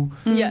cuckoo.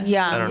 Yes.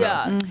 Yeah. I don't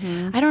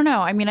know. I don't know.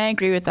 I mean, I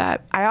agree with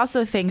that. I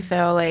also think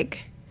though,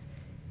 like,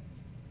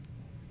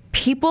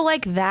 people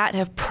like that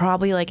have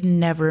probably like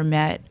never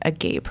met a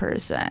gay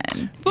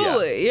person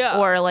Fully, yeah.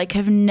 or like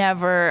have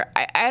never,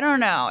 I don't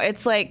know.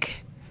 It's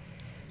like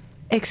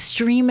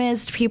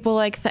extremist people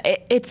like that.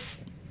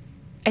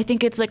 I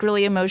think it's like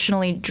really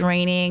emotionally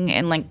draining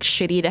and like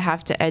shitty to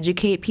have to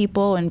educate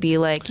people and be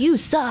like, you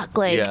suck.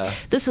 Like,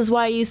 this is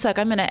why you suck.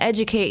 I'm going to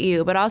educate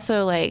you. But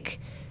also like,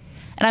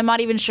 and I'm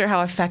not even sure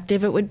how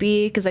effective it would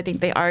be because I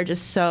think they are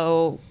just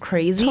so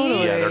crazy. Totally.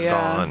 Yeah, they're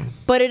gone.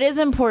 But it is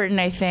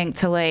important, I think,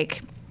 to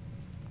like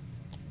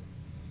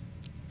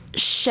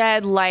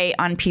shed light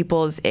on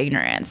people's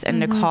ignorance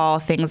and to call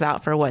things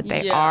out for what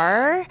they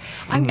are.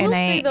 I will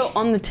say though,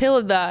 on the tail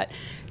of that,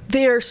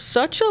 they're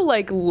such a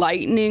like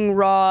lightning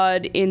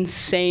rod,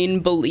 insane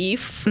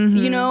belief,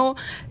 you know,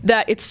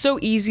 that it's so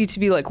easy to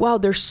be like, wow,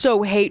 they're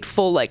so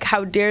hateful. Like,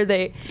 how dare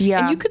they? Yeah.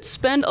 And you could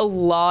spend a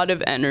lot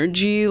of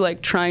energy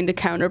like trying to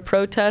counter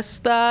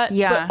protest that.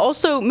 Yeah. But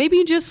also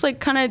maybe just like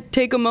kind of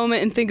take a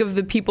moment and think of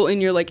the people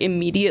in your like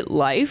immediate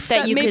life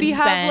That you maybe could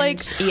have like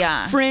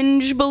spend-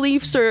 fringe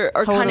beliefs or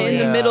are kind of in Totally.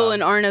 the middle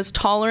and aren't as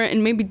tolerant,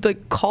 and maybe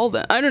like call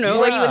them. I don't know.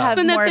 Where Like you would have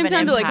spend that more same of an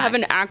time to like have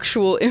an impact.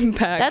 actual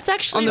impact. That's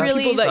actually on the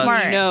really people that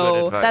smart. you know.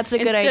 Good advice. That's a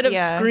good Instead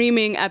idea. of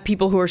screaming at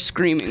people who are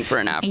screaming for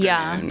an afternoon.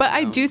 Yeah. But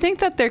I do think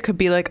that there could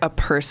be like a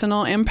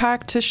personal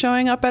impact to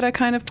showing up at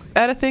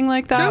a thing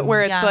like that, True.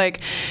 where it's Yeah. like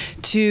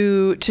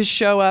to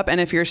show up, and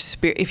if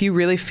you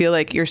really feel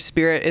like your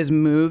spirit is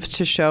moved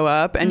to show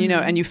up, and you know,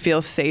 and you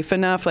feel safe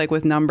enough, like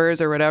with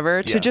numbers or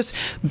whatever, to Yes. just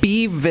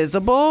be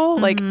visible,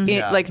 like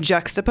Yeah. like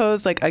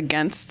juxtaposed like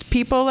against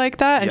people like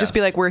that, and just be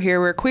Yes. like, we're here,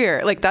 we're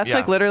queer. Like that's Yeah.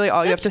 like literally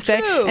all you have to That's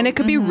say, true. and it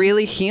could be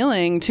really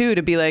healing too,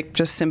 to be like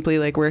just simply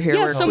like, we're here,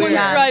 Yeah, we're someone's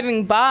queer.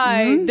 driving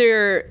by,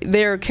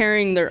 they're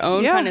carrying their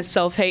own Yeah. kind of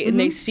self-hate, and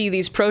they see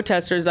these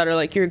protesters that are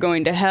like, you're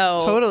going to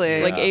hell.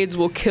 Totally. Like, Yeah. AIDS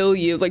will kill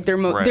you. Like, they're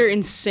Right. they're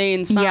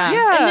insane signs. Yeah.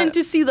 Yeah. And then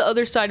to see the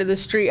other side of the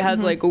street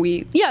has like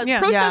protest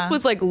Yeah.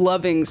 with like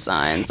loving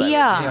signs, I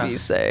Yeah. would maybe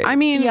say. I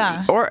mean,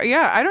 Yeah.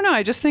 I don't know.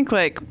 I just think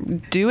like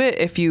do it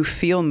if you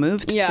feel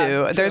moved Yeah, to.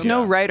 true. There's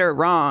no Yeah. right or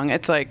wrong.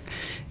 It's like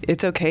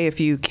it's okay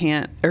if you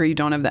can't or you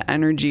don't have the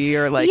energy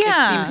or like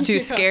Yeah. it seems too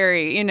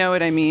scary. You know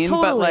what I mean?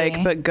 Totally.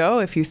 But go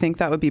if you think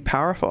that would be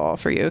powerful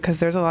for you, because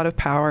there's a lot of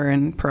power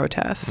in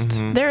protest.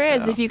 There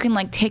is, if you can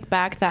like take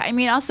back that. I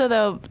mean, also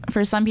though,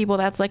 for some people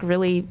that's like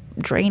really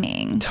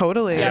draining.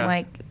 Totally. And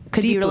like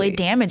could be really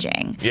Deeply.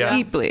 damaging. Yeah.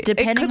 Deeply.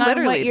 Depending it could on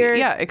literally what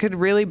you're- it could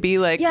really be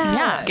like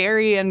Yeah.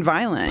 scary and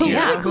violent. you know?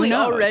 Who Politically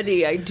knows?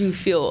 already, I do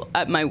feel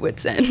at my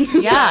wit's end.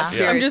 Yeah.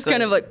 I'm just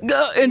kind of like,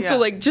 "Ugh," and so Yeah.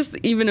 like just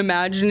even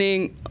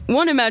imagining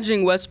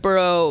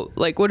Westboro,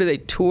 like what do they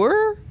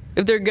tour?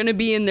 If they're gonna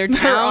be in their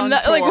town, on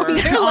that, like tour. when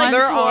they're They're like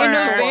on in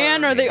tour. a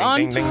van, are they on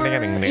Ding, ding, tour?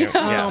 ding, ding, ding, ding.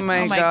 Yeah. Oh my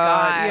Oh my god.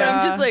 God. But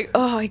I'm just like,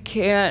 oh, I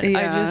can't.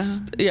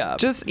 Yeah.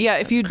 Just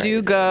if you do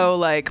crazy. go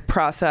like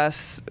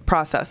process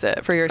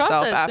it for yourself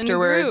Process in a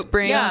afterwards, group.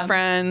 bring Yeah.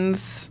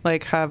 friends,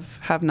 like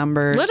have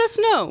numbers. let us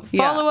know.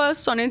 Yeah. Follow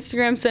us on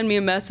Instagram. Send me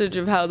a message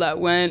of how that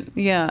went.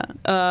 Yeah.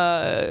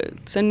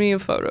 Send me a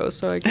photo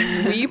so I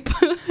can weep.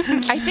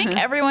 I think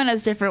everyone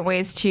has different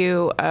ways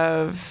too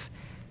of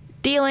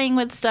dealing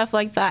with stuff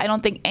like that. I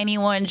don't think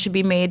anyone should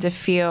be made to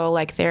feel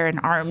like they're an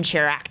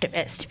armchair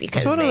activist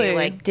because Totally. they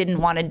like didn't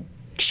want to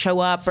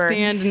show up or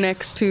Stand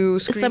next to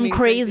some screaming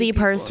crazy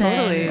people. person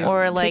Totally.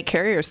 or Take like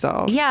care of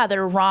yourself. yeah,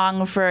 they're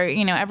wrong for,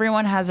 you know,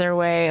 everyone has their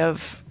way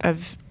of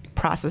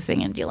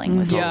processing and dealing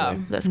with Yeah.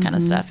 this kind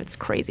of stuff. It's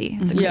crazy.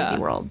 It's a crazy Yeah.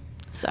 world.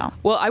 So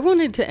Well, I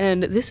wanted to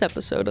end this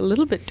episode a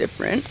little bit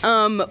different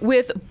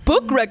with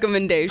book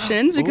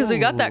recommendations because we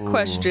got that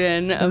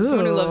question of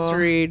someone who loves to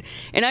read.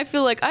 And I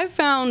feel like I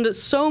found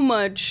so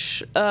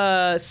much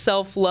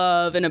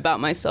self-love and about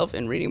myself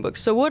in reading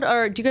books. So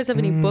do you guys have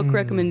any book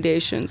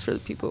recommendations for the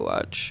people who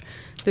watch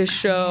this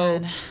show?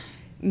 man.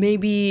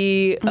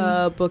 Maybe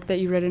a book that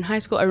you read in high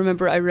school. I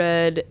remember I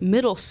read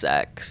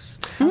Middlesex.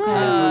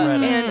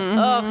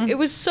 And it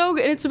was so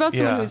good. And it's about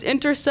someone Yeah. who's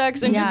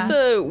intersex and Yeah. just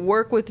the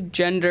work with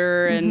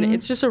gender. And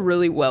it's just a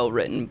really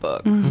well-written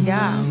book.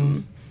 yeah.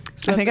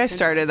 So I think I that's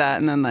started that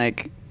and then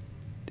like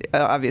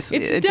obviously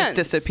It's it just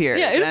dense. disappeared.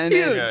 Yeah, it's and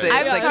huge. It's,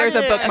 I've like there's a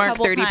started it a bookmark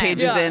couple 30 times.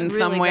 pages Yeah, in really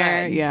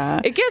somewhere. good.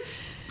 Yeah. It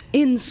gets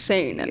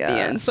insane at the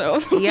Yeah. end. So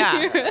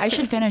Yeah. I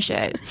should finish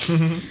it.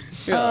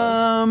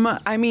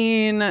 I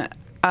mean,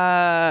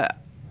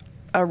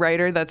 a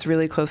writer that's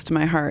really close to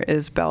my heart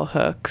is Bell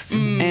Hooks,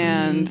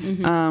 and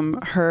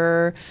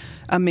her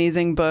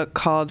amazing book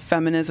called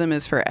Feminism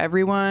is for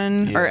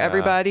Everyone or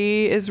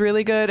Everybody is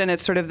really good. And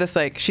it's sort of this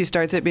like, she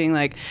starts it being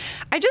like,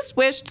 I just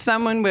wished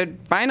someone would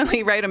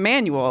finally write a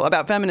manual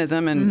about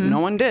feminism and no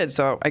one did.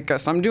 So I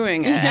guess I'm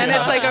doing it. And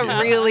it's like a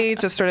really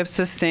just sort of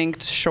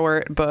succinct,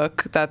 short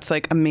book that's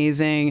like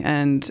amazing.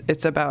 And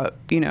it's about,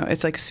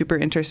 it's like super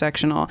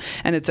intersectional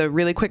and it's a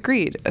really quick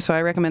read. So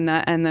I recommend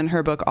that. And then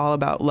her book All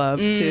About Love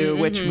too,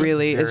 which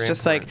really is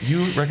just like,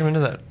 you recommended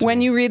that.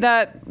 When you read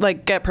that,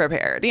 like get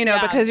prepared,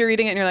 because you're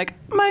reading it and you're like,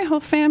 my whole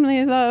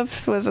family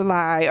love was a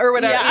lie or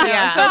whatever.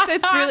 So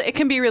it's really, it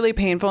can be really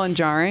painful and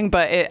jarring,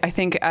 but I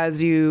think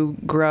as you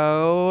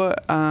grow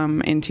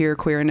into your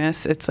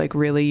queerness, it's like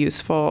really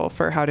useful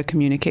for how to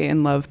communicate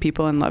and love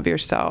people and love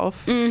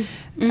yourself.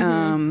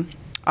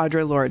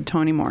 Audre Lorde,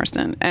 Toni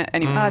Morrison.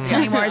 Anyway.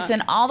 Toni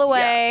Morrison all the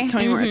way. Yeah,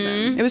 Toni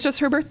Morrison. It was just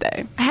her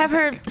birthday. I have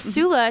her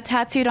Sula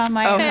tattooed on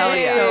my hell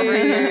wrist yeah. over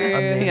here.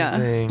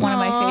 Amazing. One of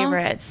my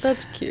favorites.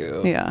 That's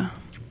cute. Yeah.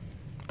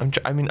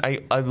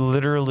 I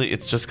literally,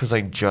 it's just because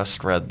I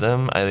just read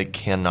them. I like,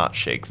 cannot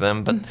shake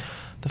them. But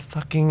the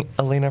fucking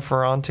Elena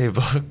Ferrante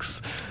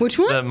books. Which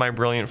one? The My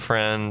Brilliant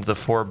Friend, the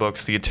 4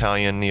 books, the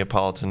Italian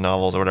Neapolitan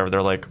novels or whatever.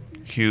 They're like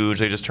huge.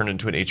 They just turned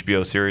into an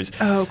HBO series.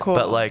 Oh, cool.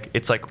 But like,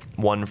 it's like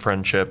one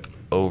friendship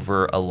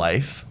over a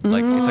life.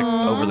 Like, it's like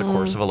over the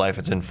course of a life.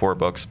 It's in 4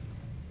 books.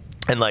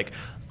 And like,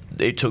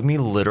 it took me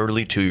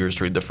literally 2 years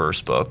to read the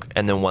first book.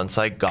 And then once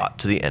I got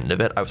to the end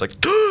of it, I was like,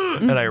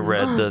 and I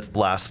read the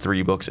last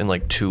 3 books in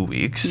like 2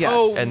 weeks. Yes.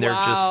 Oh, and they're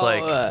just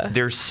like,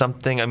 there's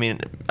something, I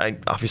mean, I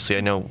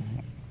know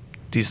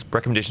these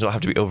recommendations don't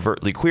have to be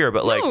overtly queer,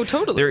 but like,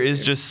 totally. there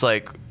is just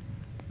like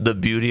the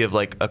beauty of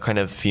like a kind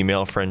of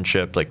female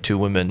friendship, like 2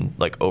 women,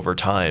 like over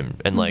time,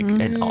 and like,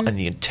 and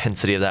the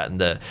intensity of that,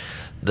 and the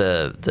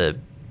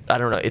I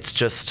don't know, it's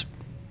just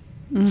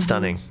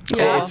stunning.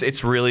 Yeah.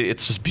 It's really,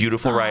 it's just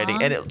beautiful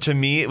writing. And to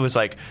me, it was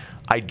like,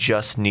 I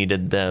just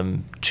needed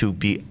them to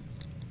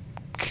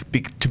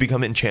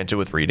become enchanted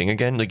with reading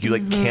again. Like, you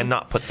like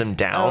cannot put them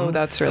down. Oh,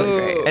 that's really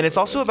great. And it's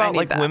also about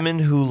like that. women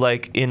who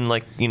like in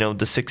like, the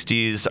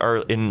 60s are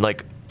in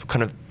like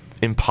kind of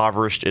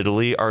impoverished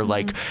Italy are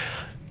like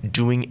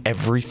doing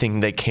everything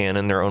they can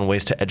in their own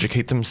ways to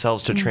educate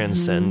themselves to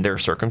transcend their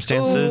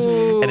circumstances.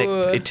 Ooh. And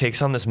it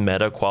takes on this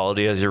meta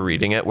quality as you're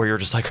reading it, where you're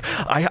just like,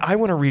 I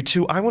want to read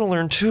too. I want to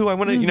learn too. I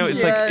want to,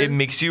 it's like, it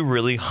makes you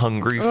really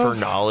hungry for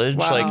knowledge,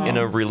 like in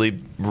a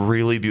really,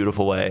 really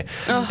beautiful way.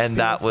 And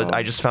that was,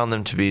 I just found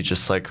them to be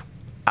just like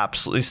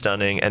absolutely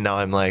stunning. And now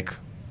I'm like,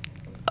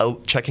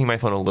 checking my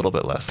phone a little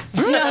bit less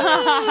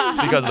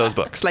because of those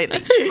books.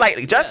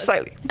 Slightly, just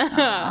slightly.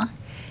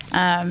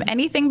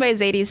 Anything by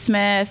Zadie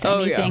Smith,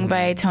 anything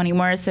by Toni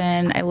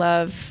Morrison. I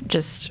love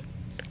just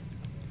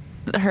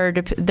their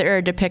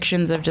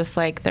depictions of just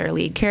like their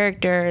lead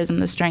characters and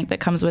the strength that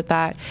comes with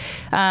that.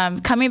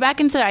 Coming back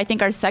into, I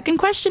think, our second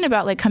question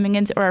about like coming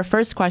into, or our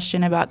first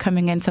question about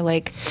coming into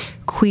like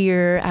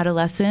queer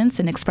adolescence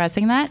and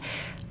expressing that.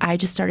 I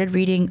just started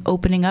reading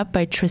Opening Up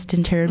by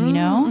Tristan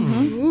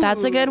Taormino.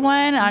 That's a good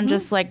one on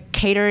just like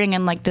catering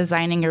and like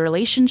designing your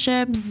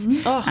relationships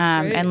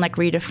and like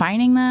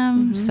redefining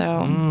them.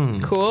 So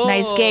cool.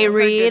 Nice gay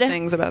read. Good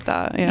things about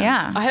that.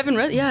 Yeah. I haven't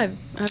read. Yeah, I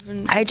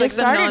haven't. I just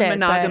like started the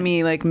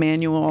non-monogamy like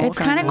manual. It's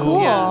kind of cool.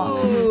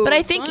 Ooh, but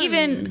I think fun.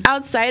 even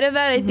outside of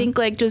that, I think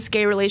like just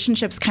gay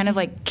relationships kind of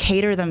like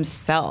cater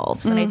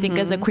themselves. And I think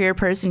as a queer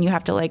person, you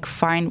have to like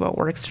find what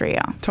works for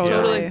you.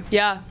 Totally.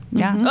 Yeah.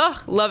 Yeah.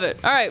 Oh, love it.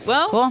 All right.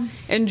 Well, Cool.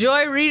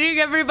 enjoy reading,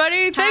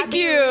 everybody. Thank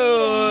you.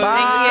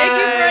 Bye. Thank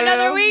you for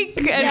another week.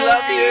 And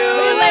we'll see you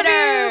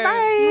later.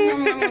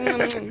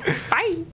 Bye. Bye.